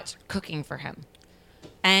not cooking for him.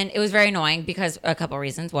 And it was very annoying because a couple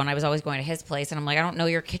reasons. One, I was always going to his place and I'm like, I don't know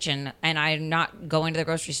your kitchen and I'm not going to the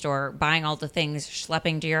grocery store, buying all the things,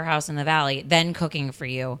 schlepping to your house in the valley, then cooking for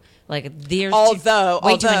you. Like there's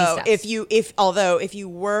way too many steps. If you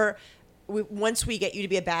were once we get you to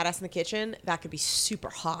be a badass in the kitchen, that could be super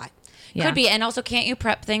hot. Yeah. Could be. And also, can't you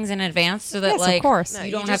prep things in advance so that Yes, of like course. No,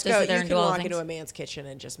 you don't have just to sit there you and can do all the walk things? into a man's kitchen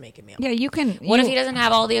and just make a meal. Yeah, you can. What if he doesn't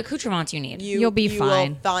have all the accoutrements you need? You'll be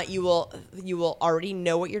fine. You will already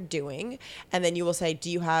know what you're doing, and then you will say, "Do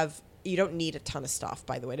you have?" You don't need a ton of stuff,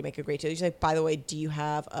 by the way, to make a great deal. You say, "By the way, do you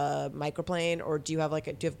have a microplane, or do you have do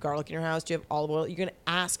you have garlic in your house? Do you have olive oil?" You're gonna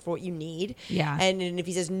ask for what you need. Yeah. And if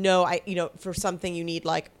he says no, for something you need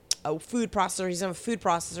like a food processor, he doesn't have a food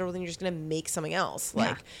processor, well then you're just gonna make something else.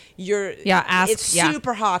 Like it's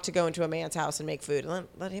super hot to go into a man's house and make food.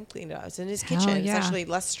 Let him clean it up. It's in his kitchen. It's yeah. actually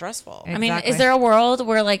less stressful. Exactly. I mean, is there a world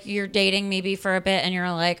where like you're dating maybe for a bit and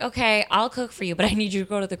you're like, okay, I'll cook for you, but I need you to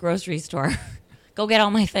go to the grocery store? Go get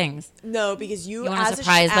all my things. No, because you wanna as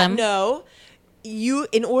surprise them? No. You,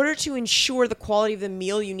 in order to ensure the quality of the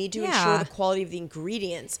meal, you need to ensure the quality of the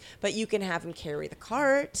ingredients. But you can have them carry the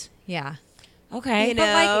cart. Yeah. Okay. You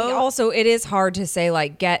But like, know? also, it is hard to say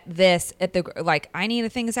like, get this at the like. I need a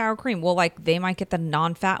thing of sour cream. Well, like they might get the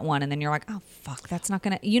non-fat one, and then you're like, oh fuck, that's not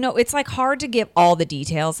gonna. You know, it's like hard to give all the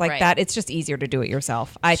details like Right. that. It's just easier to do it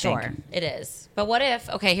yourself. I Sure, think. it is. But what if?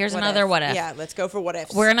 Okay, here's What another if? what if. Yeah, let's go for what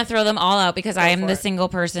ifs. We're gonna throw them all out because I am for the it. single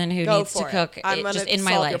person who Go needs to for it. cook I'm it gonna just in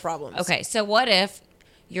my solve life. your problems. Okay, so what if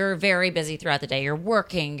you're very busy throughout the day? You're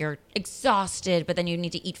working, you're exhausted, but then you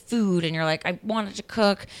need to eat food, and you're like, I wanted to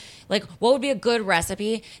cook. Like, what would be a good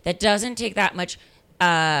recipe that doesn't take that much?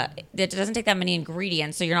 That doesn't take that many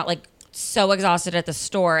ingredients, so you're not like so exhausted at the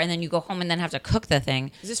store, and then you go home and then have to cook the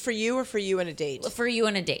thing Is this for you or for you and a date? for you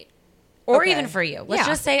and a date, or Okay. even for you. Let's Yeah.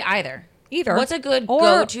 just say either. Either. What's a good Or-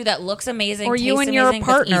 go-to that looks amazing, Or you tastes and your amazing,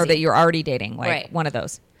 that's partner easy? that you're already dating, like Right. one of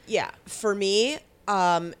those. Yeah, for me, okay,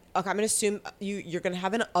 I'm gonna assume you're gonna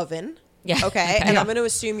have an oven. Yeah. Okay. Okay. And Yeah. I'm gonna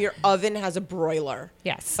assume your oven has a broiler.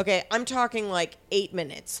 Yes. Okay. I'm talking like 8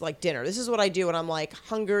 minutes, like dinner. This is what I do when I'm like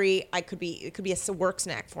hungry. It could be a work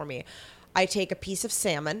snack for me. I take a piece of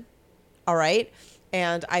salmon, all right,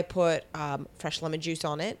 and I put fresh lemon juice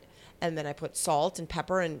on it, and then I put salt and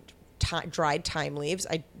pepper and dried thyme leaves.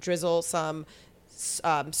 I drizzle some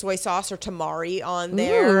soy sauce or tamari on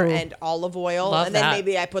there Ooh. and olive oil, Love and then that.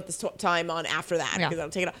 maybe I put the thyme on after that Yeah. because I'll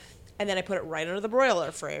take it off. And then I put it right under the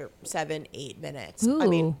broiler for 7-8 minutes. I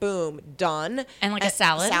mean, Ooh. boom, done. And like a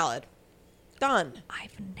salad? Salad. Done.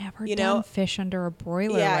 I've never You done know- fish under a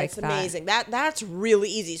broiler Yeah, like it's that. amazing. That's really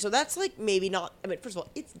easy. So that's like maybe not. I mean, first of all,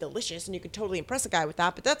 it's delicious, and you could totally impress a guy with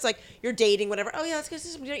that. But that's like you're dating, whatever. Oh yeah, let's go do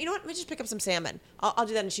some. You know what? Let me just pick up some salmon. I'll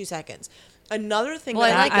do that in 2 seconds. Another thing. Well, I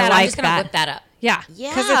that like I that. I'm like just gonna that. whip that up. Yeah.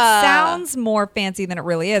 Because it Yeah. sounds more fancy than it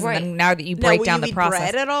really is. Right. And then now that you Now, break will down you the eat process.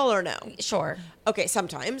 bread at all or no? Sure. Okay,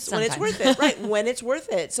 sometimes when it's Sometimes. worth it, right? When it's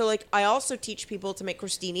worth it. So like, I also teach people to make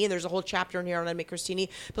crostini, and there's a whole chapter in here on how to make crostini.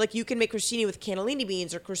 But like, you can make crostini with cannellini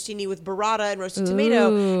beans or crostini with burrata and roasted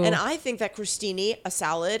tomato. Ooh. And I think that crostini, a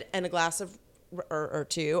salad, and a glass of or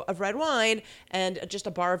two of red wine, and just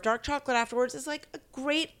a bar of dark chocolate afterwards is like a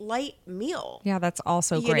great light meal. Yeah, that's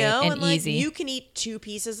also You great know, and like, easy. you can eat 2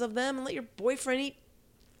 pieces of them and let your boyfriend eat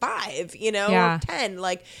 5. You know, Yeah. or 10.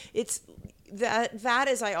 Like it's. That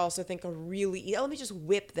is, I also think, a really. Let me just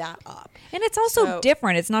whip that up. And it's also So-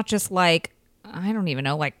 different. It's not just like, I don't even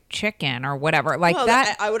know, like chicken or whatever. Like Well,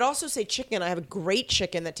 that. I would also say chicken. I have a great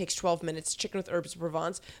chicken that takes 12 minutes. Chicken with herbs de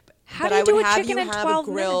Provence. How But do you I do would a have chicken you in have 12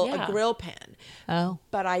 a grill, minutes? Yeah. a grill pan. Oh.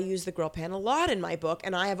 But I use the grill pan a lot in my book,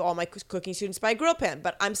 and I have all my cooking students buy a grill pan.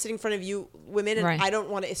 But I'm sitting in front of you, women, and Right. I don't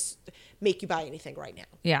want to make you buy anything right now.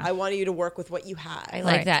 Yeah. I want you to work with what you have. I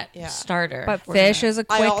like Right. that Yeah. starter. But for fish her. is a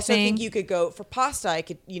quick I also thing. think you could go for pasta. I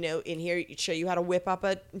could, in here show you how to whip up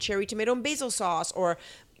a cherry tomato and basil sauce, or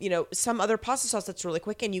some other pasta sauce that's really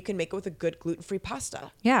quick, and you can make it with a good gluten-free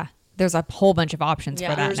pasta. Yeah. There's a whole bunch of options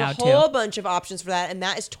Yeah. for that There's now a whole too. bunch of options for that, and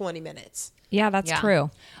that is 20 minutes. Yeah, that's Yeah.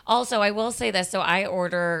 true. Also, I will say this. So I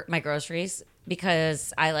order my groceries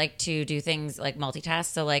because I like to do things like multitask.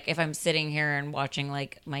 So like if I'm sitting here and watching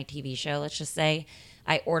like my TV show, let's just say,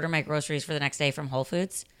 I order my groceries for the next day from Whole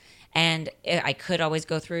Foods. And I could always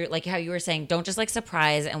go through, like how you were saying, don't just like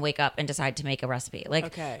surprise and wake up and decide to make a recipe. Like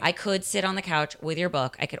Okay. I could sit on the couch with your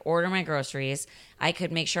book. I could order my groceries. I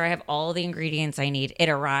could make sure I have all the ingredients I need. It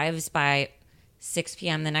arrives by 6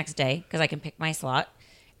 p.m. the next day because I can pick my slot,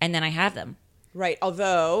 and then I have them. Right.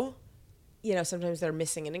 Although, sometimes they're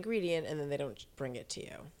missing an ingredient and then they don't bring it to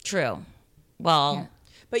you. True. Well,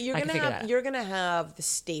 But you're I can gonna figure that have out. you're gonna have the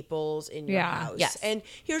staples in your Yeah. house. Yes. And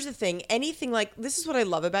here's the thing: anything like this is what I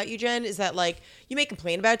love about you, Jen, is that like you may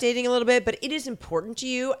complain about dating a little bit, but it is important to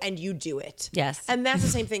you and you do it. Yes. And that's the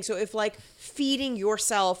same thing. So if like feeding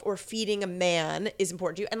yourself or feeding a man is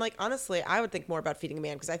important to you, and like honestly, I would think more about feeding a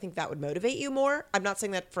man because I think that would motivate you more. I'm not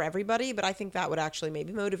saying that for everybody, but I think that would actually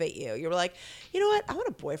maybe motivate you. You're like, you know what? I want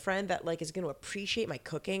a boyfriend that like is going to appreciate my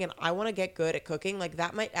cooking, and I want to get good at cooking. Like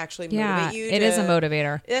that might actually Yeah, motivate you. it is a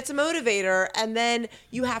motivator. That's a motivator, and then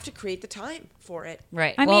you have to create the time for it.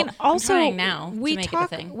 right. I Well, mean, also I'm trying now we to make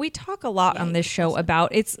talk it a thing. we talk a lot on this show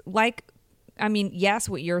about it's like, I mean, yes,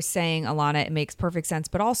 what you're saying, Elana, it makes perfect sense,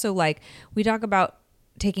 but also like we talk about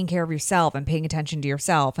taking care of yourself and paying attention to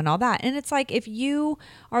yourself and all that, and it's like if you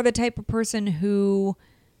are the type of person who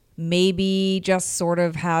maybe just sort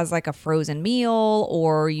of has like a frozen meal,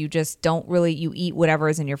 or you just don't really, you eat whatever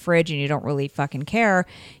is in your fridge and you don't really fucking care,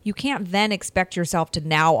 you can't then expect yourself to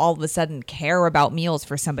now all of a sudden care about meals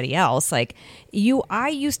for somebody else. Like I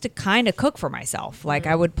used to kind of cook for myself. Like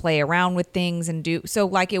I would play around with things and do, so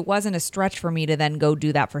like it wasn't a stretch for me to then go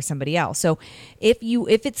do that for somebody else. So if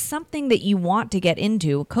it's something that you want to get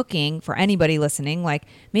into, cooking, for anybody listening, like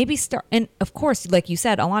maybe start, and of course, like you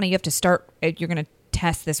said, Elana, you have to start, you're going to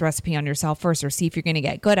test this recipe on yourself first, or see if you're going to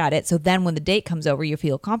get good at it. So then when the date comes over, you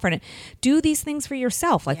feel confident. Do these things for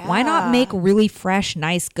yourself. Like why not make really fresh,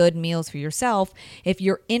 nice, good meals for yourself? If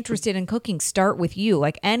you're interested in cooking, start with you.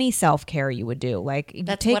 Like any self-care you would do. Like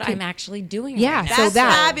that's what I'm actually doing. Yeah. Right now.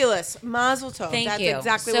 That's fabulous. Mazel tov. Thank That's you.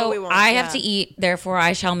 exactly so what we want. I have to eat, therefore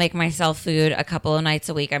I shall make myself food a couple of nights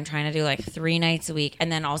a week. I'm trying to do like 3 nights a week. And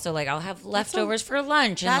then also like I'll have leftovers for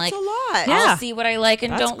lunch. And that's like a lot. Yeah. I'll see what I like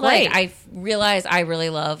and That's don't great. like. I realize I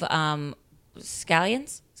really love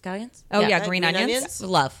scallions. Oh yeah, green onions.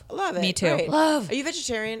 Love. Love it. Me too. Great. Love. Are you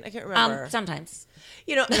vegetarian? I can't remember. Sometimes.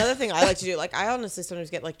 You know, another thing I like to do, like I honestly sometimes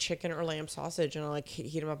get like chicken or lamb sausage and I like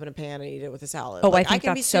heat them up in a pan and eat it with a salad. Oh, like, I think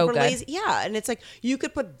can be that's so super good. lazy. Yeah, and it's like you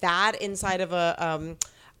could put that inside of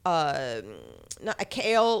not a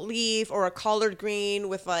kale leaf or a collard green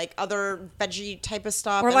with like other veggie type of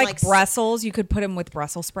stuff, Or and like Brussels, you could put them with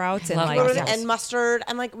Brussels sprouts and Love like Brussels. and mustard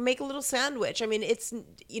and like make a little sandwich. I mean, it's,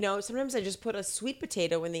 you know, sometimes I just put a sweet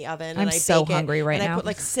potato in the oven I'm and I so bake hungry it, right and now. I put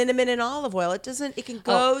like cinnamon and olive oil. It can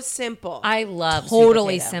go simple. I love sweet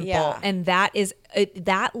totally potato. simple. Yeah. And that is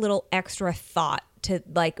that little extra thought to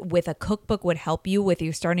like with a cookbook would help you with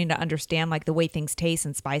you starting to understand like the way things taste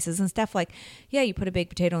and spices and stuff. Like, yeah, you put a baked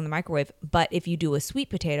potato in the microwave, but if you do a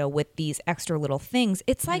sweet potato with these extra little things,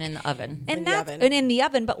 it's like in the oven. and In the that's oven. and in the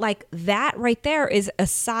oven. But like that right there is a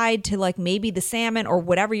side to like maybe the salmon or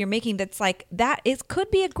whatever you're making. That's like that is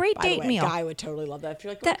could be a great By the date way, meal. a guy would totally love that. If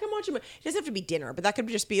you're like, That- come watch a movie. It doesn't have to be dinner, but that could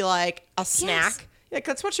just be like a snack. Like,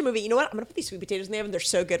 let's watch a movie. You know what? I'm gonna put these sweet potatoes in the oven. They're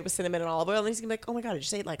so good with cinnamon and olive oil. And he's gonna be like, oh my god, I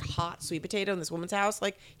just ate like hot sweet potato in this woman's house.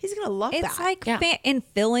 Like, he's gonna love It's that. like Yeah. and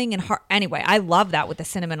filling and heart. Anyway, I love that with the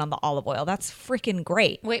cinnamon on the olive oil. That's freaking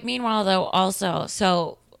great. Wait, meanwhile, though, also,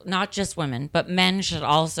 so not just women, but men should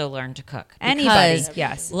also learn to cook. Anybody, Because,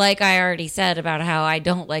 yes. like I already said about how I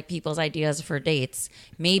don't like people's ideas for dates,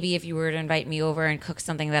 maybe if you were to invite me over and cook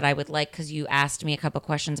something that I would like because you asked me a couple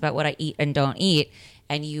questions about what I eat and don't eat,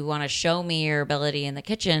 and you want to show me your ability in the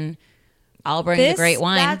kitchen, I'll bring the This- great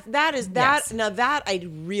wine. That is Yes. now that I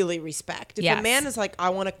really respect. If Yes. a man is like, I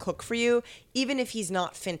want to cook for you, even if he's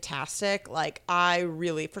not fantastic, like I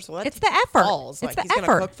really, first of all, that's It's the effort. balls. It's Like the he's effort.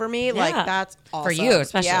 gonna cook for me. Like Yeah. that's awesome. For you,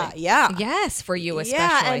 especially. Yeah. Yes, for you especially.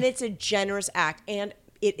 Yeah, and it's a generous act, and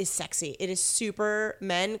it is sexy. It is super.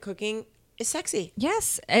 Men cooking is sexy.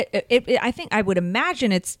 Yes, I think I would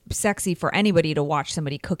imagine it's sexy for anybody to watch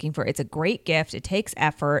somebody cooking for. It's a great gift. It takes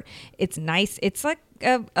effort. It's nice. It's like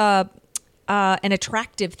an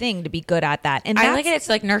attractive thing to be good at that. And I that's, like it. It's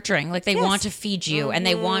like nurturing. Like they Yes. want to feed you and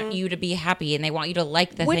they want you to be happy and they want you to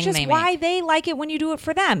like the which thing is they why make. they like it when you do it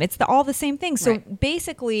for them. It's all the same thing. So Right.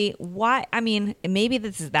 basically, why? I mean, maybe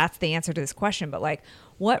that's the answer to this question. But like,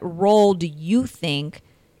 what role do you think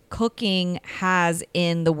cooking has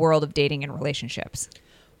in the world of dating and relationships?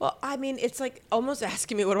 Well, I mean, it's like almost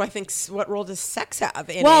asking me, what do I think? What role does sex have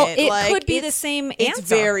in Well, it? it Like, could be the it's- same It's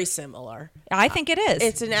answer. very similar. I think it is.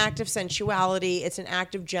 It's an act of sensuality. It's an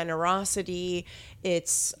act of generosity.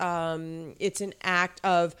 It's an act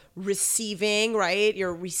of receiving, right?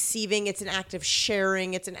 You're receiving. It's an act of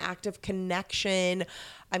sharing. It's an act of connection.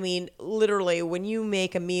 I mean, literally, when you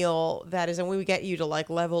make a meal that is, and we get you to like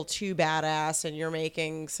level 2 badass, and you're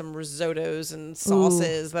making some risottos and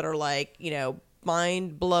sauces that are like, you know,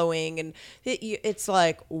 mind blowing, and it's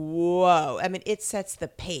like, whoa. I mean, it sets the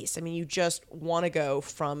pace. I mean, you just want to go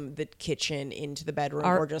from the kitchen into the bedroom,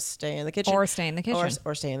 or just stay in the kitchen, or stay in the kitchen.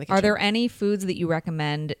 or stay in the kitchen. Are there any foods that you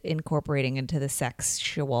recommend incorporating into the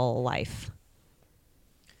sexual life?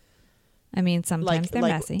 I mean, sometimes they're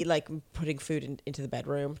messy. like putting food into the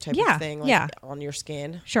bedroom type Yeah, of thing, like yeah. on your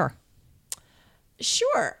skin? Sure.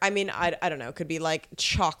 Sure. I mean, I don't know. It could be like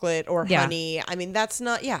chocolate or Yeah. honey. I mean, that's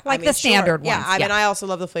not, yeah. Like I mean, the standard sure. Yeah. ones, I mean, yeah. I also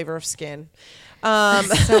love the flavor of skin.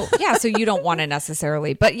 So yeah, so you don't want to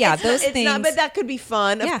necessarily, but yeah, those It's things. not, but that could be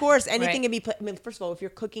fun. Yeah. Of course, anything Right. can be. I mean, first of all, if you're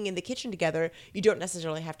cooking in the kitchen together, you don't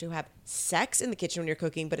necessarily have to have sex in the kitchen when you're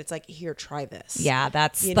cooking. But it's like, here, try this. yeah,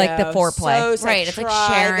 that's You like the know, foreplay. So it's Right, it's like try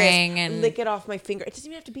sharing this, and- lick it off my finger. It doesn't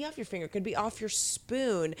even have to be off your finger. It could be off your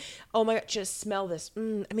spoon. Oh my god, just smell this. I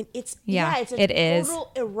mean, it's Yeah, it's a it is.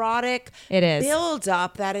 total erotic It is. build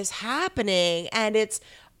up that is happening, and it's.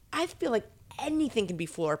 I feel like anything can be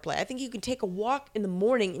foreplay. I think you can take a walk in the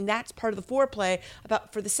morning, and that's part of the foreplay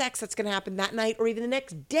for the sex that's going to happen that night or even the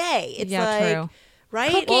next day. It's true.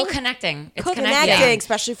 Right? Well, connecting. It's Connecting,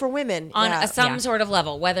 especially for women. On some sort of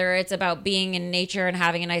level, whether it's about being in nature and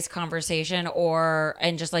having a nice conversation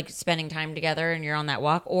and just like spending time together and you're on that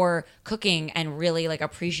walk, or cooking and really like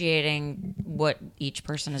appreciating what each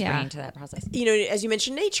person is bringing to that process. As you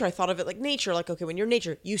mentioned nature, I thought of it like nature. Like, okay, when you're in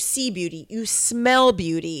nature, you see beauty, you smell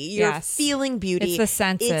beauty, you're feeling beauty. It's the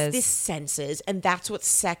senses. It's the senses. And that's what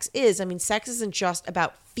sex is. I mean, sex isn't just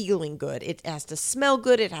about feeling good. It has to smell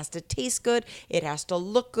good. It has to taste good. It has to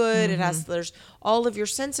look good. There's all of your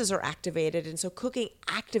senses are activated. And so cooking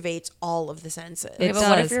activates all of the senses. But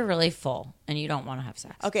what if you're really full and you don't want to have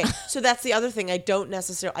sex? Okay, so that's the other thing.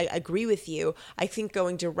 I agree with you. I think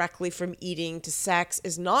going directly from eating to sex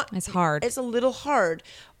is not... It's hard. It's a little hard.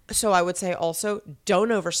 So I would say also don't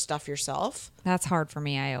overstuff yourself. That's hard for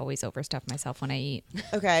me. I always overstuff myself when I eat.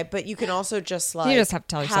 Okay, but you can also just you just have to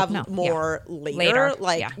tell yourself have no. more later.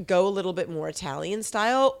 Go a little bit more Italian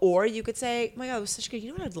style, or you could say, "Oh my God, it was such good. You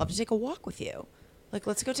know what? I'd love to take a walk with you. Like,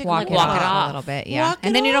 let's go take walk a walk. it off a little bit,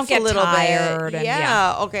 and then you don't get tired.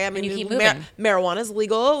 And okay. I mean, you keep moving. Marijuana is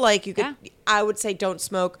legal. Like you could, I would say, don't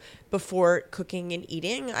smoke before cooking and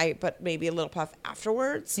eating. But maybe a little puff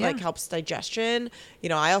afterwards, like helps digestion.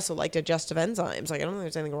 I also like digestive enzymes. Like I don't think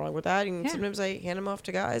there's anything wrong with that. And sometimes I hand them off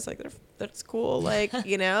to guys. Like that's cool. Like and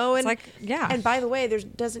it's like And by the way,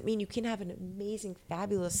 doesn't mean you can have an amazing,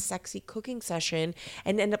 fabulous, sexy cooking session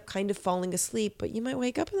and end up kind of falling asleep, but you might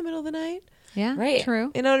wake up in the middle of the night. Yeah, right.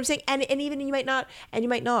 True. You know what I'm saying? And even you might not, and you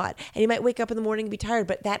might not. And you might wake up in the morning and be tired,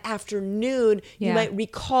 but that afternoon, you might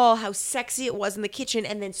recall how sexy it was in the kitchen,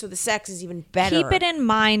 and then so the sex is even better. Keep it in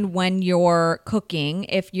mind when you're cooking.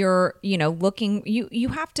 If you're, looking, you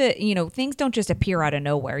have to, things don't just appear out of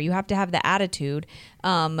nowhere. You have to have the attitude.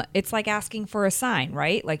 It's like asking for a sign,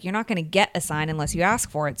 right? Like you're not going to get a sign unless you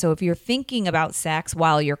ask for it. So if you're thinking about sex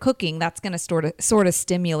while you're cooking, that's going to sort of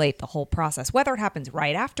stimulate the whole process, whether it happens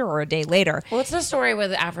right after or a day later. What's the story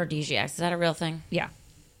with aphrodisiacs? Is that a real thing? Yeah.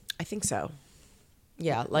 I think so.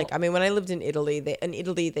 Yeah, I mean, when I lived in Italy,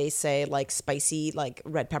 they say like spicy, like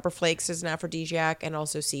red pepper flakes is an aphrodisiac, and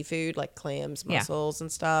also seafood like clams, mussels,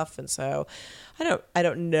 and stuff. And so, I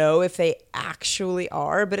don't know if they actually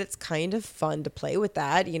are, but it's kind of fun to play with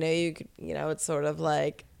that. It's sort of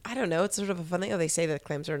like. I don't know. It's sort of a fun thing. Oh, they say that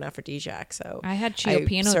clams are an aphrodisiac. So I had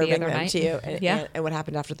ciappino the other night. To you. And what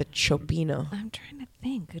happened after the ciappino? I'm trying to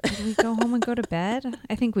think. Did we go home and go to bed?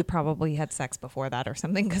 I think we probably had sex before that or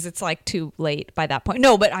something because it's like too late by that point.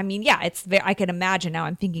 No, but I mean, I can imagine now.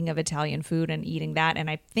 I'm thinking of Italian food and eating that, and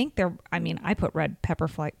I think I put red pepper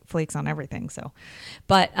flakes on everything. So,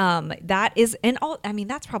 but that is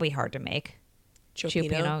that's probably hard to make.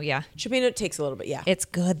 Ciappino, yeah. Ciappino takes a little bit, yeah. It's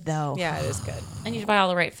good though. Yeah, it is good. And you have to buy all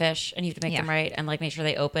the right fish, and you have to make them right, and like make sure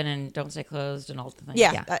they open and don't stay closed, and all the things.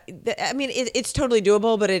 Yeah. I mean, it's totally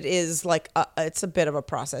doable, but it is like it's a bit of a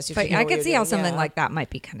process. But I could see how something like that might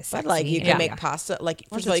be kind of sexy. But like you can make pasta. Like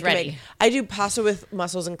first of all, you can make. I do pasta with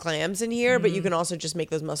mussels and clams in here, but you can also just make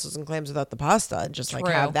those mussels and clams without the pasta, and just like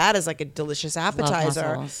have that as like a delicious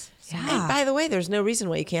appetizer. Yeah. And by the way, there's no reason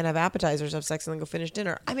why you can't have appetizers, have sex, and then go finish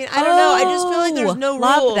dinner. I mean, I don't know. I just feel like there's no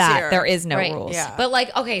rules here. There is no rules. Yeah. But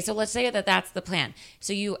like, okay, so let's say that that's the plan.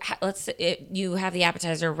 So you you have the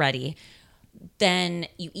appetizer ready, then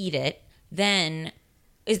you eat it. Then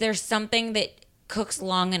is there something that cooks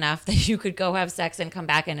long enough that you could go have sex and come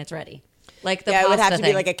back and it's ready? Like the it would have to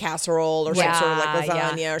thing. be like a casserole or some sort of like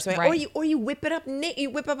lasagna or something. Right. Or you whip it up.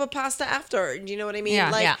 You whip up a pasta after. Do you know what I mean? Yeah.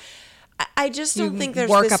 Like, I just don't think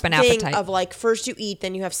there's work this up an thing appetite. of like first you eat,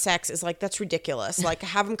 then you have sex. Is like that's ridiculous. Like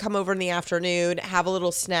have them come over in the afternoon, have a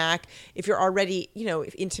little snack. If you're already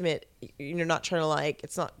intimate, you're not trying to like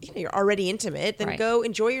it's not you're already intimate. Then go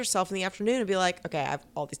enjoy yourself in the afternoon and be like, okay, I have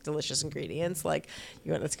all these delicious ingredients. Like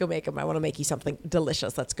let's go make them. I want to make you something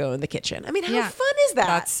delicious. Let's go in the kitchen. I mean, how fun is that?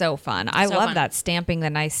 That's so fun. I love that, stamping the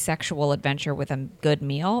nice sexual adventure with a good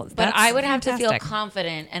meal. But I would have to feel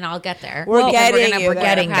confident, and I'll get there. We're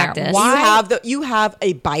getting there. You have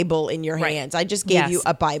a Bible in your hands. I just gave you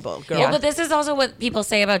a Bible, girl. Well, but this is also what people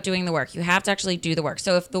say about doing the work. You have to actually do the work.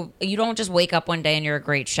 So if you don't just wake up one day and you're a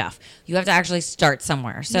great chef, you have to actually start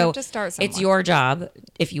somewhere. So you have to start somewhere. It's your job,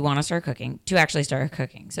 if you want to start cooking, to actually start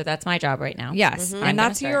cooking. So that's my job right now. Yes, and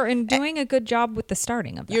that's doing a good job with the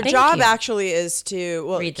starting of that. Your job actually is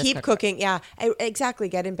to keep cooking. Yeah, exactly.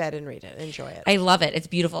 Get in bed and read it. Enjoy it. I love it. It's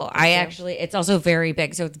beautiful. It's also very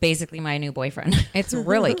big, so it's basically my new boyfriend. It's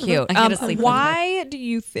really cute. Why do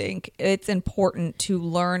you think it's important to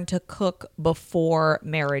learn to cook before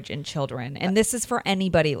marriage and children? And this is for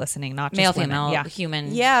anybody listening, not just male, women. female,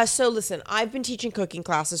 human. Yeah. So So listen, I've been teaching cooking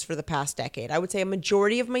classes for the past decade. I would say a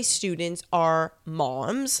majority of my students are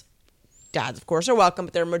moms. Dads, of course, are welcome,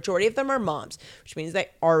 but the majority of them are moms, which means they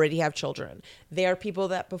already have children. They are people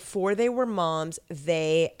that before they were moms,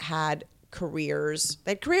 they had careers.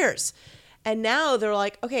 And now they're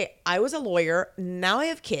like, okay, I was a lawyer. Now I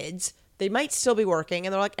have kids. They might still be working.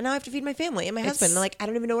 And they're like, and now I have to feed my family and my husband. And they're like, I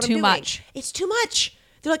don't even know what I'm doing. too much. It's too much.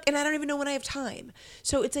 They're like, and I don't even know when I have time.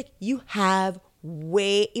 So it's like you have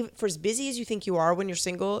even for as busy as you think you are when you're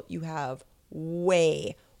single, you have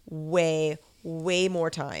way more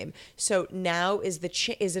time. So now is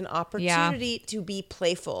is an opportunity to be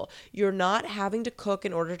playful. You're not having to cook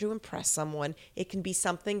in order to impress someone. It can be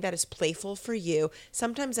something that is playful for you.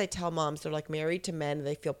 Sometimes I tell moms they're like married to men and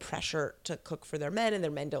they feel pressure to cook for their men and their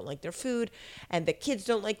men don't like their food and the kids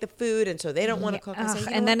don't like the food and so they don't want to cook.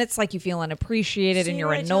 And then it's like you feel unappreciated and you're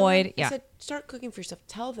what I tell them? annoyed. I said, start cooking for yourself.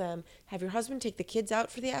 Tell them, have your husband take the kids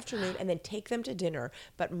out for the afternoon and then take them to dinner.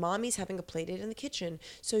 But mommy's having a play date in the kitchen.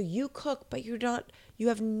 So you cook, but you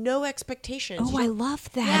have no expectations. Oh, I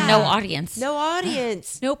love that. And no audience. No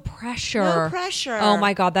audience. No pressure. No pressure. Oh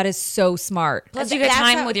my God, that is so smart. Plus, you get That's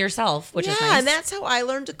time with yourself, which is nice. Yeah, and that's how I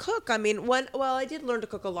learned to cook. I mean, I did learn to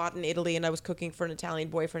cook a lot in Italy, and I was cooking for an Italian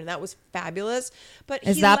boyfriend, and that was fabulous. But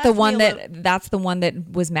Is that the one that's the one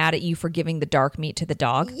that was mad at you for giving the dark meat to the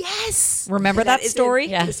dog? Yes. Remember that story?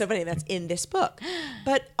 Yeah. It's so funny. That's in this book.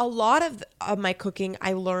 But a lot of my cooking,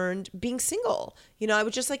 I learned being single. You know, I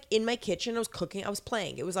was just like in my kitchen. I was cooking. I was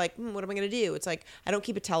playing. It was like, what am I going to do? It's like, I don't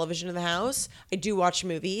keep a television in the house. I do watch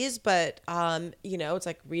movies, but, you know, it's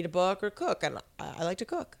like read a book or cook. And I like to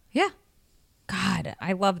cook. Yeah. God,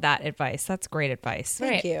 I love that advice. That's great advice.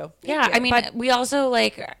 Thank you. Yeah, Thank you. I mean, we also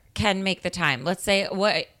like can make the time. Let's say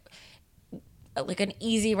like an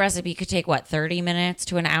easy recipe could take 30 minutes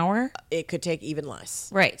to an hour. It could take even less.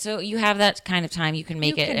 Right. So you have that kind of time. You can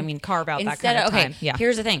make You it. can I mean, carve out that instead kind of okay, time. Yeah.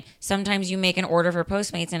 Here's the thing. Sometimes you make an order for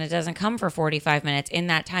Postmates and it doesn't come for 45 minutes. In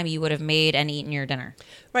that time, you would have made and eaten your dinner.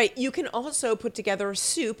 Right. You can also put together a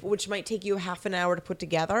soup, which might take you half an hour to put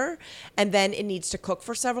together. And then it needs to cook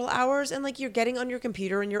for several hours. And like you're getting on your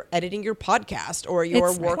computer and you're editing your podcast or you're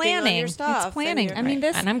It's working planning. on your stuff. It's planning. and I mean,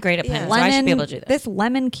 this And I'm great at planning, so lemon, I should be able to do this. This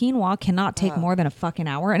lemon quinoa cannot take more than a fucking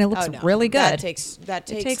hour, and it looks Oh, no. really good. That takes It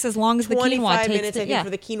takes as long as the quinoa 25 takes minutes, to- I think, yeah.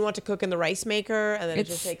 for the quinoa to cook in the rice maker, and then it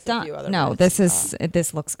just takes a few other No, minutes.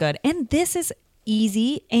 this looks good, and this is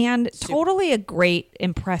easy and totally a great,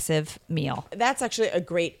 impressive meal. That's actually a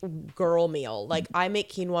great girl meal. Like I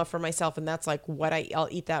make quinoa for myself, and that's like what I'll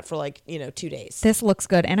eat that for 2 days. This looks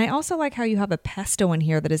good, and I also like how you have a pesto in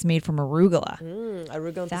here that is made from arugula.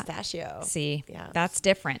 Arugula and pistachio. See, Yeah. that's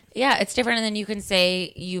different. Yeah, it's different. And then you can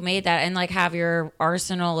say you made that and like have your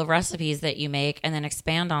arsenal of recipes that you make and then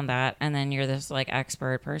expand on that. And then you're this like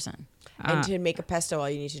expert person. And to make a pesto, all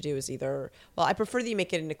you need to do is I prefer that you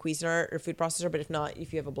make it in a Cuisinart or food processor, but if not,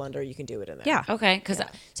 if you have a blender, you can do it in there. Yeah. Okay. Cause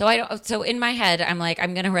so in my head, I'm like,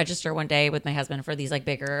 I'm going to register one day with my husband for these like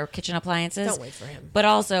bigger kitchen appliances. Don't wait for him. But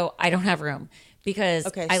also I don't have room because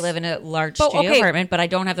Okay. I live in a large But, studio okay. apartment, but I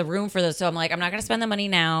don't have the room for those. So I'm like, I'm not going to spend the money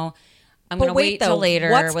now. I'm But going to wait, wait till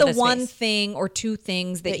later. what's with the a one space. thing or two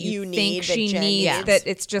things that you need, think that she Jen needs needs? that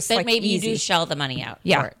it's just that like maybe easy? you do shell the money out.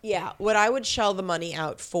 Yeah. for it. Yeah. What I would shell the money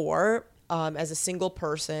out for as a single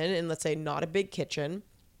person, and let's say not a big kitchen,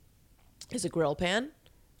 is a grill pan.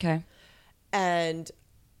 Okay. And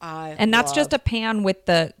that's just a pan with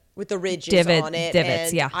the ridges on it. divots,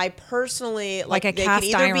 and yeah. I personally Like a they cast can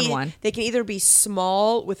either iron be, one. They can either be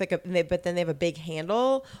small with but then they have a big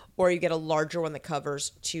handle, or you get a larger one that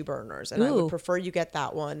covers 2 burners. And I Ooh. would prefer you get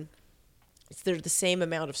that one. They're the same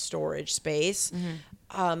amount of storage space.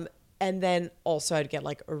 Mm-hmm. And then also I'd get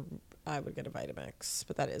I would get a Vitamix,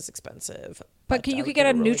 but that is expensive. But I you would could get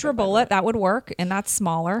a really good NutriBullet. Vitamix. That would work, and that's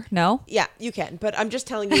smaller. No? Yeah, you can. But I'm just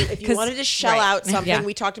telling you, if you 'Cause- wanted to shell right. out something, Yeah.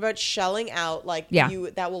 we talked about shelling out, Yeah.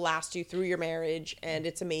 that will last you through your marriage, and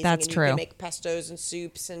it's amazing. That's and true. You can make pestos and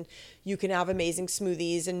soups, and you can have amazing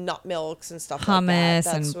smoothies and nut milks and stuff Hummus like that. That's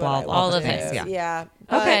and what blah, I blah, would blah. do. All the things, yeah. Yeah.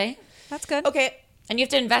 But- Okay. That's good. Okay. And you have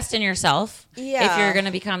to invest in yourself Yeah. if you're going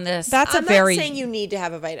to become this. That's I'm a very not saying you need to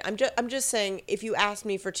have a vitamin. I'm just saying if you asked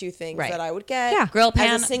me for 2 things Right. that I would get, Yeah. Grill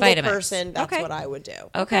pan, as a single Vitamix. person, that's Okay. what I would do.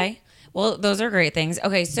 okay. Well, those are great things.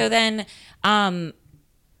 Okay. So then,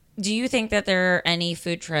 do you think that there are any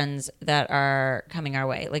food trends that are coming our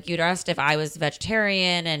way? Like you'd asked if I was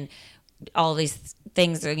vegetarian and all these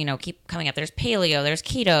things, keep coming up. There's paleo, there's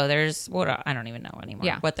keto, there's I don't even know anymore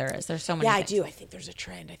Yeah. what there is. There's so many Yeah, I things. do. I think there's a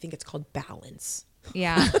trend. I think it's called balance.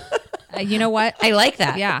 Yeah. You know what? I like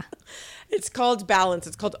that. Yeah. It's called balance.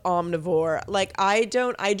 It's called omnivore. Like I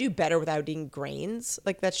do better without eating grains.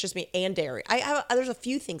 Like that's just me, and dairy. There's a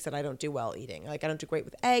few things that I don't do well eating. Like I don't do great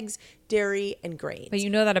with eggs, dairy, and grains. But you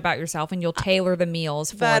know that about yourself, and you'll tailor the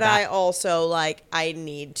meals for but that. I also I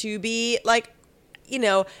need to be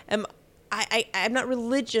I'm not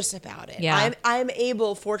religious about it. Yeah. I'm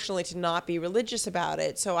able, fortunately, to not be religious about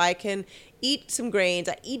it. So I can eat some grains.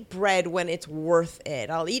 I eat bread when it's worth it.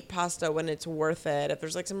 I'll eat pasta when it's worth it. If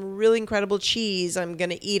there's like some really incredible cheese, I'm going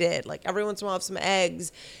to eat it. Like every once in a while, I'll have some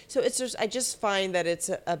eggs. So I just find that it's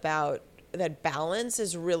about that balance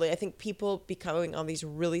is really, I think people becoming on these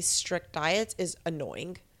really strict diets is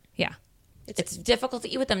annoying. Yeah. It's difficult to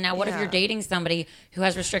eat with them. Now, what if Yeah. you're dating somebody who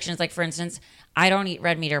has restrictions? Like, for instance, I don't eat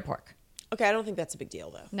red meat or pork. Okay, I don't think that's a big deal,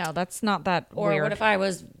 though. No, that's not that Or weird. what if I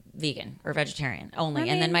was vegan or vegetarian only? I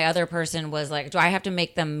And then mean- my other person was like, do I have to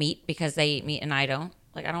make them meat because they eat meat and I don't?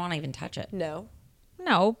 Like, I don't want to even touch it. No.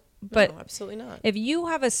 No, but No, absolutely not. if you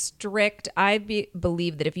have a strict,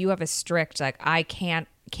 believe that if you have a strict, like I can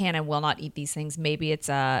and will not eat these things, maybe it's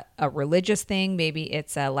a religious thing, maybe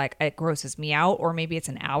it's like it grosses me out, or maybe it's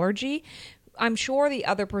an allergy. I'm sure the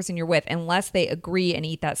other person you're with, unless they agree and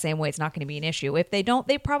eat that same way, it's not going to be an issue. If they don't,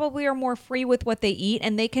 they probably are more free with what they eat,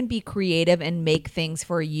 and they can be creative and make things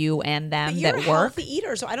for you and them But you're that a work. healthy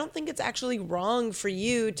eater, so I don't think it's actually wrong for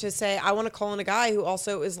you to say, I want to call in a guy who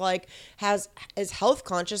also is is health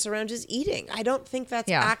conscious around his eating. I don't think that's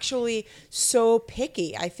Yeah. actually so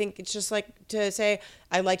picky. I think it's just like to say,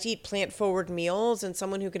 I like to eat plant forward meals, and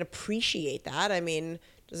someone who can appreciate that. I mean,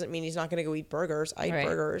 doesn't mean he's not going to go eat burgers. I eat Right.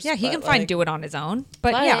 burgers. Yeah, he but, can do it on his own.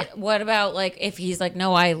 But, But yeah, what about like if he's like,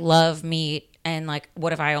 no, I love meat, and like,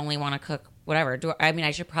 what if I only want to cook whatever?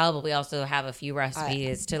 I should probably also have a few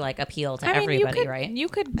recipes to like appeal to everybody, you could, right? You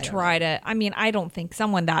could try to. I mean, I don't think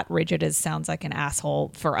someone that rigid sounds like an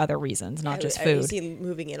asshole for other reasons, not just Is food. he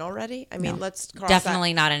moving in already? I mean, let's cross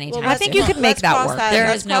Definitely that. not anytime I think you could make let's that cross work. There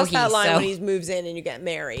let's is no cross that he, line so- when he moves in and you get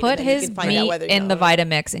married. Put and then you his can find out meat whether in the know.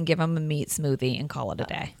 Vitamix and give him a meat smoothie and call it a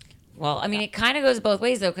day. Well, I mean, it kind of goes both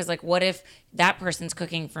ways though, because like, what if that person's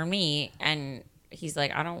cooking for me and he's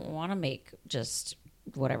like, I don't want to make just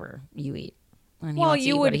whatever you eat. And he Well, wants to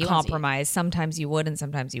you eat what would he wants to eat. compromise. Sometimes you would, and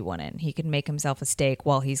sometimes you wouldn't. He could make himself a steak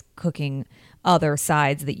while he's cooking other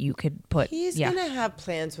sides that you could put. He's yeah. gonna have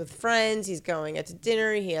plans with friends. He's going out to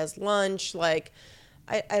dinner. He has lunch. Like,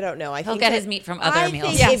 I don't know. I He'll think get that- his meat from other I meals.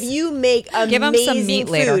 think Yes. if you make Give him amazing some meat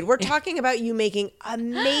food, later. we're talking about you making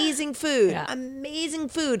amazing food, Yeah. amazing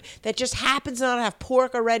food that just happens to not have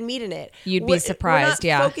pork or red meat in it. You'd be We're surprised, not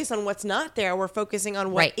yeah. focused on what's not there. We're focusing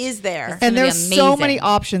on what is Right. there. It's And gonna be there's so many amazing.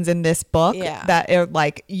 options in this book Yeah. that are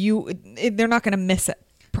like they're not going to miss it.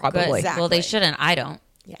 Good. Probably. Exactly. Well, they shouldn't. I don't.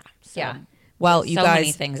 Yeah. So. Yeah. Well, you so guys,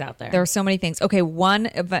 many things out there. There are so many things. Okay,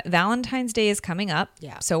 Valentine's Day is coming up.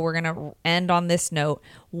 Yeah. So we're gonna end on this note.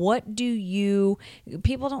 What do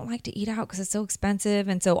people don't like to eat out because it's so expensive,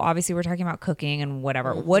 and so obviously we're talking about cooking and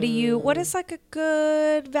whatever. What is like a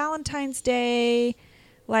good Valentine's Day,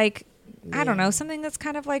 like? I don't know, something that's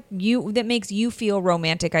kind of like that makes you feel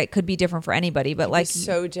romantic. It could be different for anybody, but like It's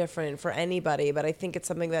so different for anybody, but I think it's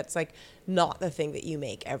something that's like not the thing that you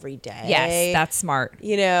make every day. yes, that's smart.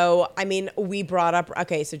 You know, I mean, we brought up,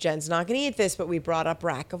 okay, so Jen's not going to eat this, but we brought up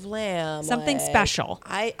rack of lamb. Something like, special.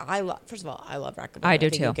 I love, first of all, I love rack of lamb. I do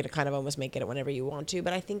think too. You can kind of almost make it whenever you want to,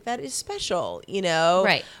 but I think that is special, you know?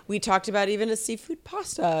 Right. We talked about even a seafood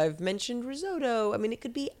pasta. I've mentioned risotto. I mean, it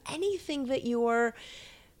could be anything that you're,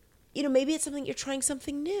 you know, maybe it's something you're trying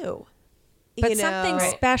something new. But you know? something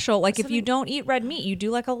special, like if you Something- don't eat red meat, you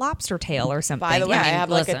do like a lobster tail or something. By the way, I I mean, have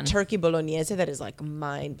like a listen. turkey bolognese that is like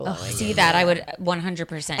mind blowing. See that? I would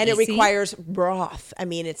 100%. And it eat. requires broth. I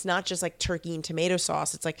mean, it's not just like turkey and tomato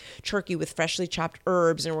sauce. It's like turkey with freshly chopped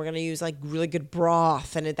herbs, and we're going to use like really good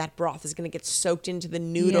broth, and that broth is going to get soaked into the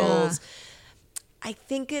noodles. I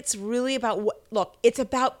think it's really about it's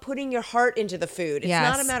about putting your heart into the food. It's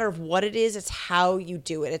not a Yes. matter of what it is, it's how you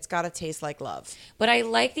do it. It's got to taste like love. But I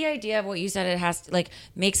like the idea of what you said. It has to like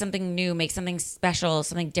make something new, make something special,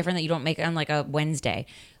 something different that you don't make on like a Wednesday.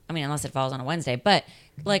 I mean, unless it falls on a Wednesday. But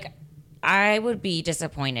like, I would be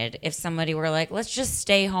disappointed if somebody were like, let's just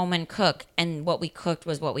stay home and cook. And what we cooked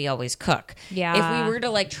was what we always cook. Yeah. If we were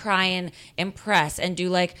to like try and impress and do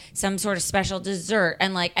like some sort of special dessert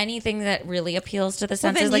and like anything that really appeals to the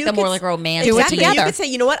senses, then like you the more could- like romantic. Do it Exactly. together. You could say,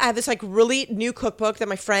 you know what? I have this like really new cookbook that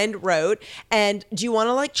my friend wrote, and do you want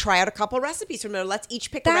to like try out a couple recipes from there? Let's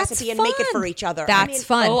each pick a That's recipe and make it fun. for each other. That's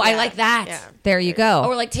fun. Oh, I yeah. like that. Yeah. There you go.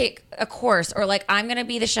 Or like take a course, or like I'm gonna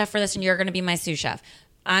be the chef for this, and you're gonna be my sous chef.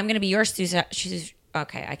 I'm gonna be your sous chef.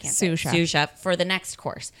 Okay, I can't say Sous chef. sous chef for the next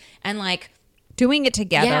course, and like Doing it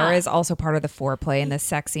together Yeah. is also part of the foreplay and the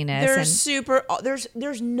sexiness.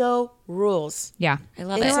 There's no rules. Yeah. I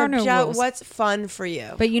love There it. are no just rules. what's fun for you.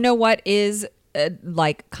 But you know what is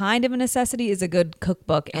like kind of a necessity is a good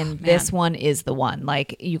cookbook, and this one is the one.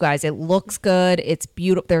 Like, you guys, it looks good, it's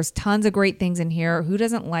beautiful, there's tons of great things in here. Who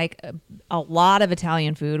doesn't like a lot of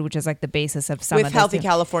Italian food, which is like the basis of some With of healthy this.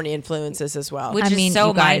 California influences as well. Which is so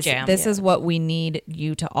you my guys, jam. this is what we need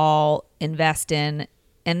you to all invest in.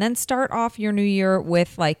 And then start off your new year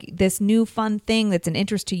with like this new fun thing that's an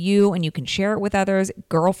interest to you, and you can share it with others,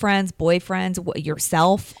 girlfriends, boyfriends,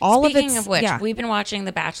 yourself. All Speaking of it. of which, yeah. we've been watching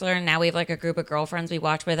The Bachelor, and now we have like a group of girlfriends we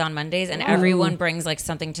watch with on Mondays, and everyone brings like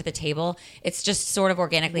something to the table. It's just sort of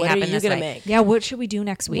organically What are happened you this gonna way. make? Yeah, what should we do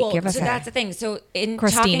next week? Well, Give us so a that's the thing. So in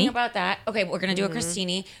Crostini? talking about that, okay, we're gonna do a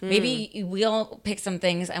crostini. Maybe we'll pick some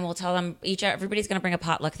things and we'll tell them everybody's gonna bring a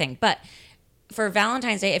potluck thing. But for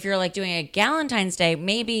Valentine's Day, if you're like doing a Galentine's Day,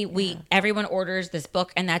 maybe everyone orders this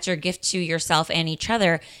book, and that's your gift to yourself and each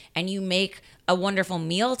other, and you make a wonderful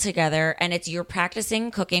meal together, and you're practicing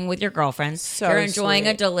cooking with your girlfriends. So you're enjoying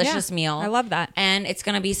a sweet. delicious Yeah, meal. I love that. and it's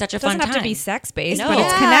gonna be such a It doesn't fun have time. to be sex based, No. but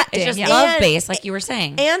it's Yeah, connecting. It's just yeah. love based, like you were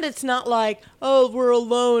saying. And it's not like, oh, we're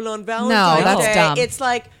alone on Valentine's that's Day. dumb. It's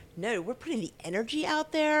like, no, we're putting the energy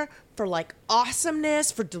out there for like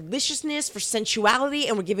awesomeness, for deliciousness, for sensuality,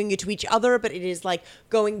 and we're giving it to each other, but it is like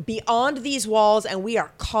going beyond these walls, and we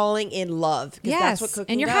are calling in love. 'Cause Yes, that's what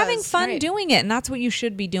cooking and you're does. having fun Right. doing it, and that's what you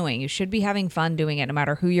should be doing. You should be having fun doing it, no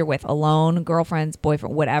matter who you're with, alone, girlfriends,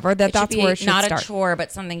 boyfriend, whatever. It That's should be where it should not start. a chore,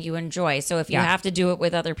 but something you enjoy. So if you Yeah. have to do it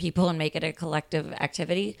with other people and make it a collective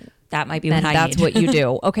activity, that might be Then what I that's need. what you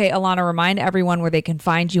do. Okay, Elana, remind everyone where they can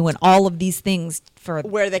find you and all of these things for.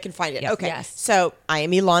 Where they can find it. Yes. Okay. Yes. So I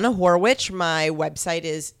am Elana Horwich. My website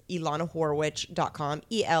is elanahorwich.com.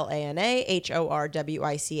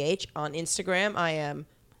 ELANAHORWICH. On Instagram, I am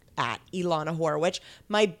at Elana Horwich.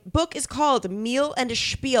 My book is called Meal and a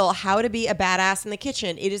Spiel, How to Be a Badass in the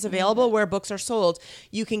Kitchen. It is available where books are sold.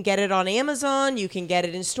 You can get it on Amazon. You can get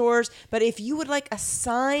it in stores. But if you would like a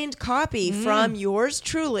signed copy from yours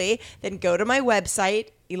truly, then go to my website,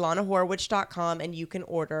 elanahorwich.com, and you can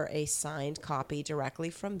order a signed copy directly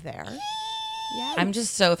from there. I'm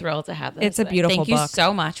just so thrilled to have this. It's a beautiful Thank you book.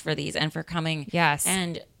 so much for these and for coming. Yes.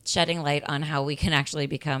 And shedding light on how we can actually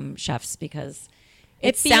become chefs, because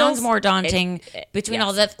It it sounds feels- more daunting between yes.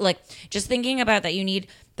 all that. Like, just thinking about that, you need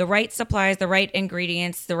the right supplies, the right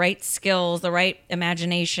ingredients, the right skills, the right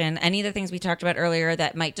imagination, any of the things we talked about earlier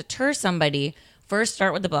that might deter somebody. First,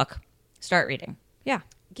 start with the book. Start reading. Yeah.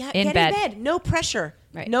 Get in in bed. bed. No pressure.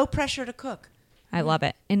 Right. No pressure to cook. I love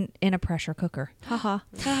it. In a pressure cooker. Haha.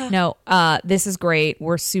 No, this is great.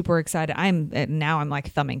 We're super excited. I'm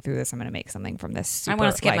like thumbing through this. I'm going to make something from this. I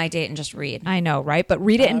want to skip like- my date and just read. I know, right? But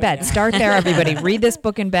read it in bed. Start there, everybody. Read this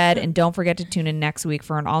book in bed, and don't forget to tune in next week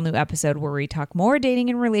for an all-new episode where we talk more dating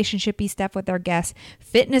and relationship-y stuff with our guest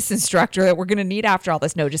fitness instructor that we're going to need after all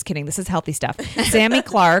this. No, just kidding. This is healthy stuff. Sammy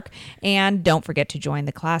Clark. And don't forget to join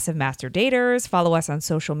the class of Master Daters. Follow us on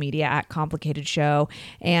social media at Complicated Show,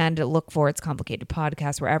 and look for It's Complicated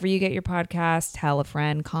Podcast wherever you get your podcast. Tell a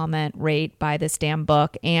friend, comment, rate, buy this damn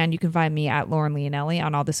book. And you can find me at Lauren Leonelli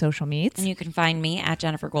on all the social medias. And you can find me at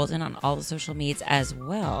Jennifer Golden on all the social medias as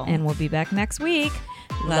well. And we'll be back next week.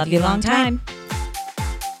 Love you long time.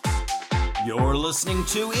 You're listening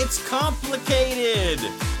to It's Complicated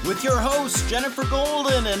with your hosts, Jennifer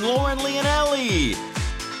Golden and Lauren Leonelli.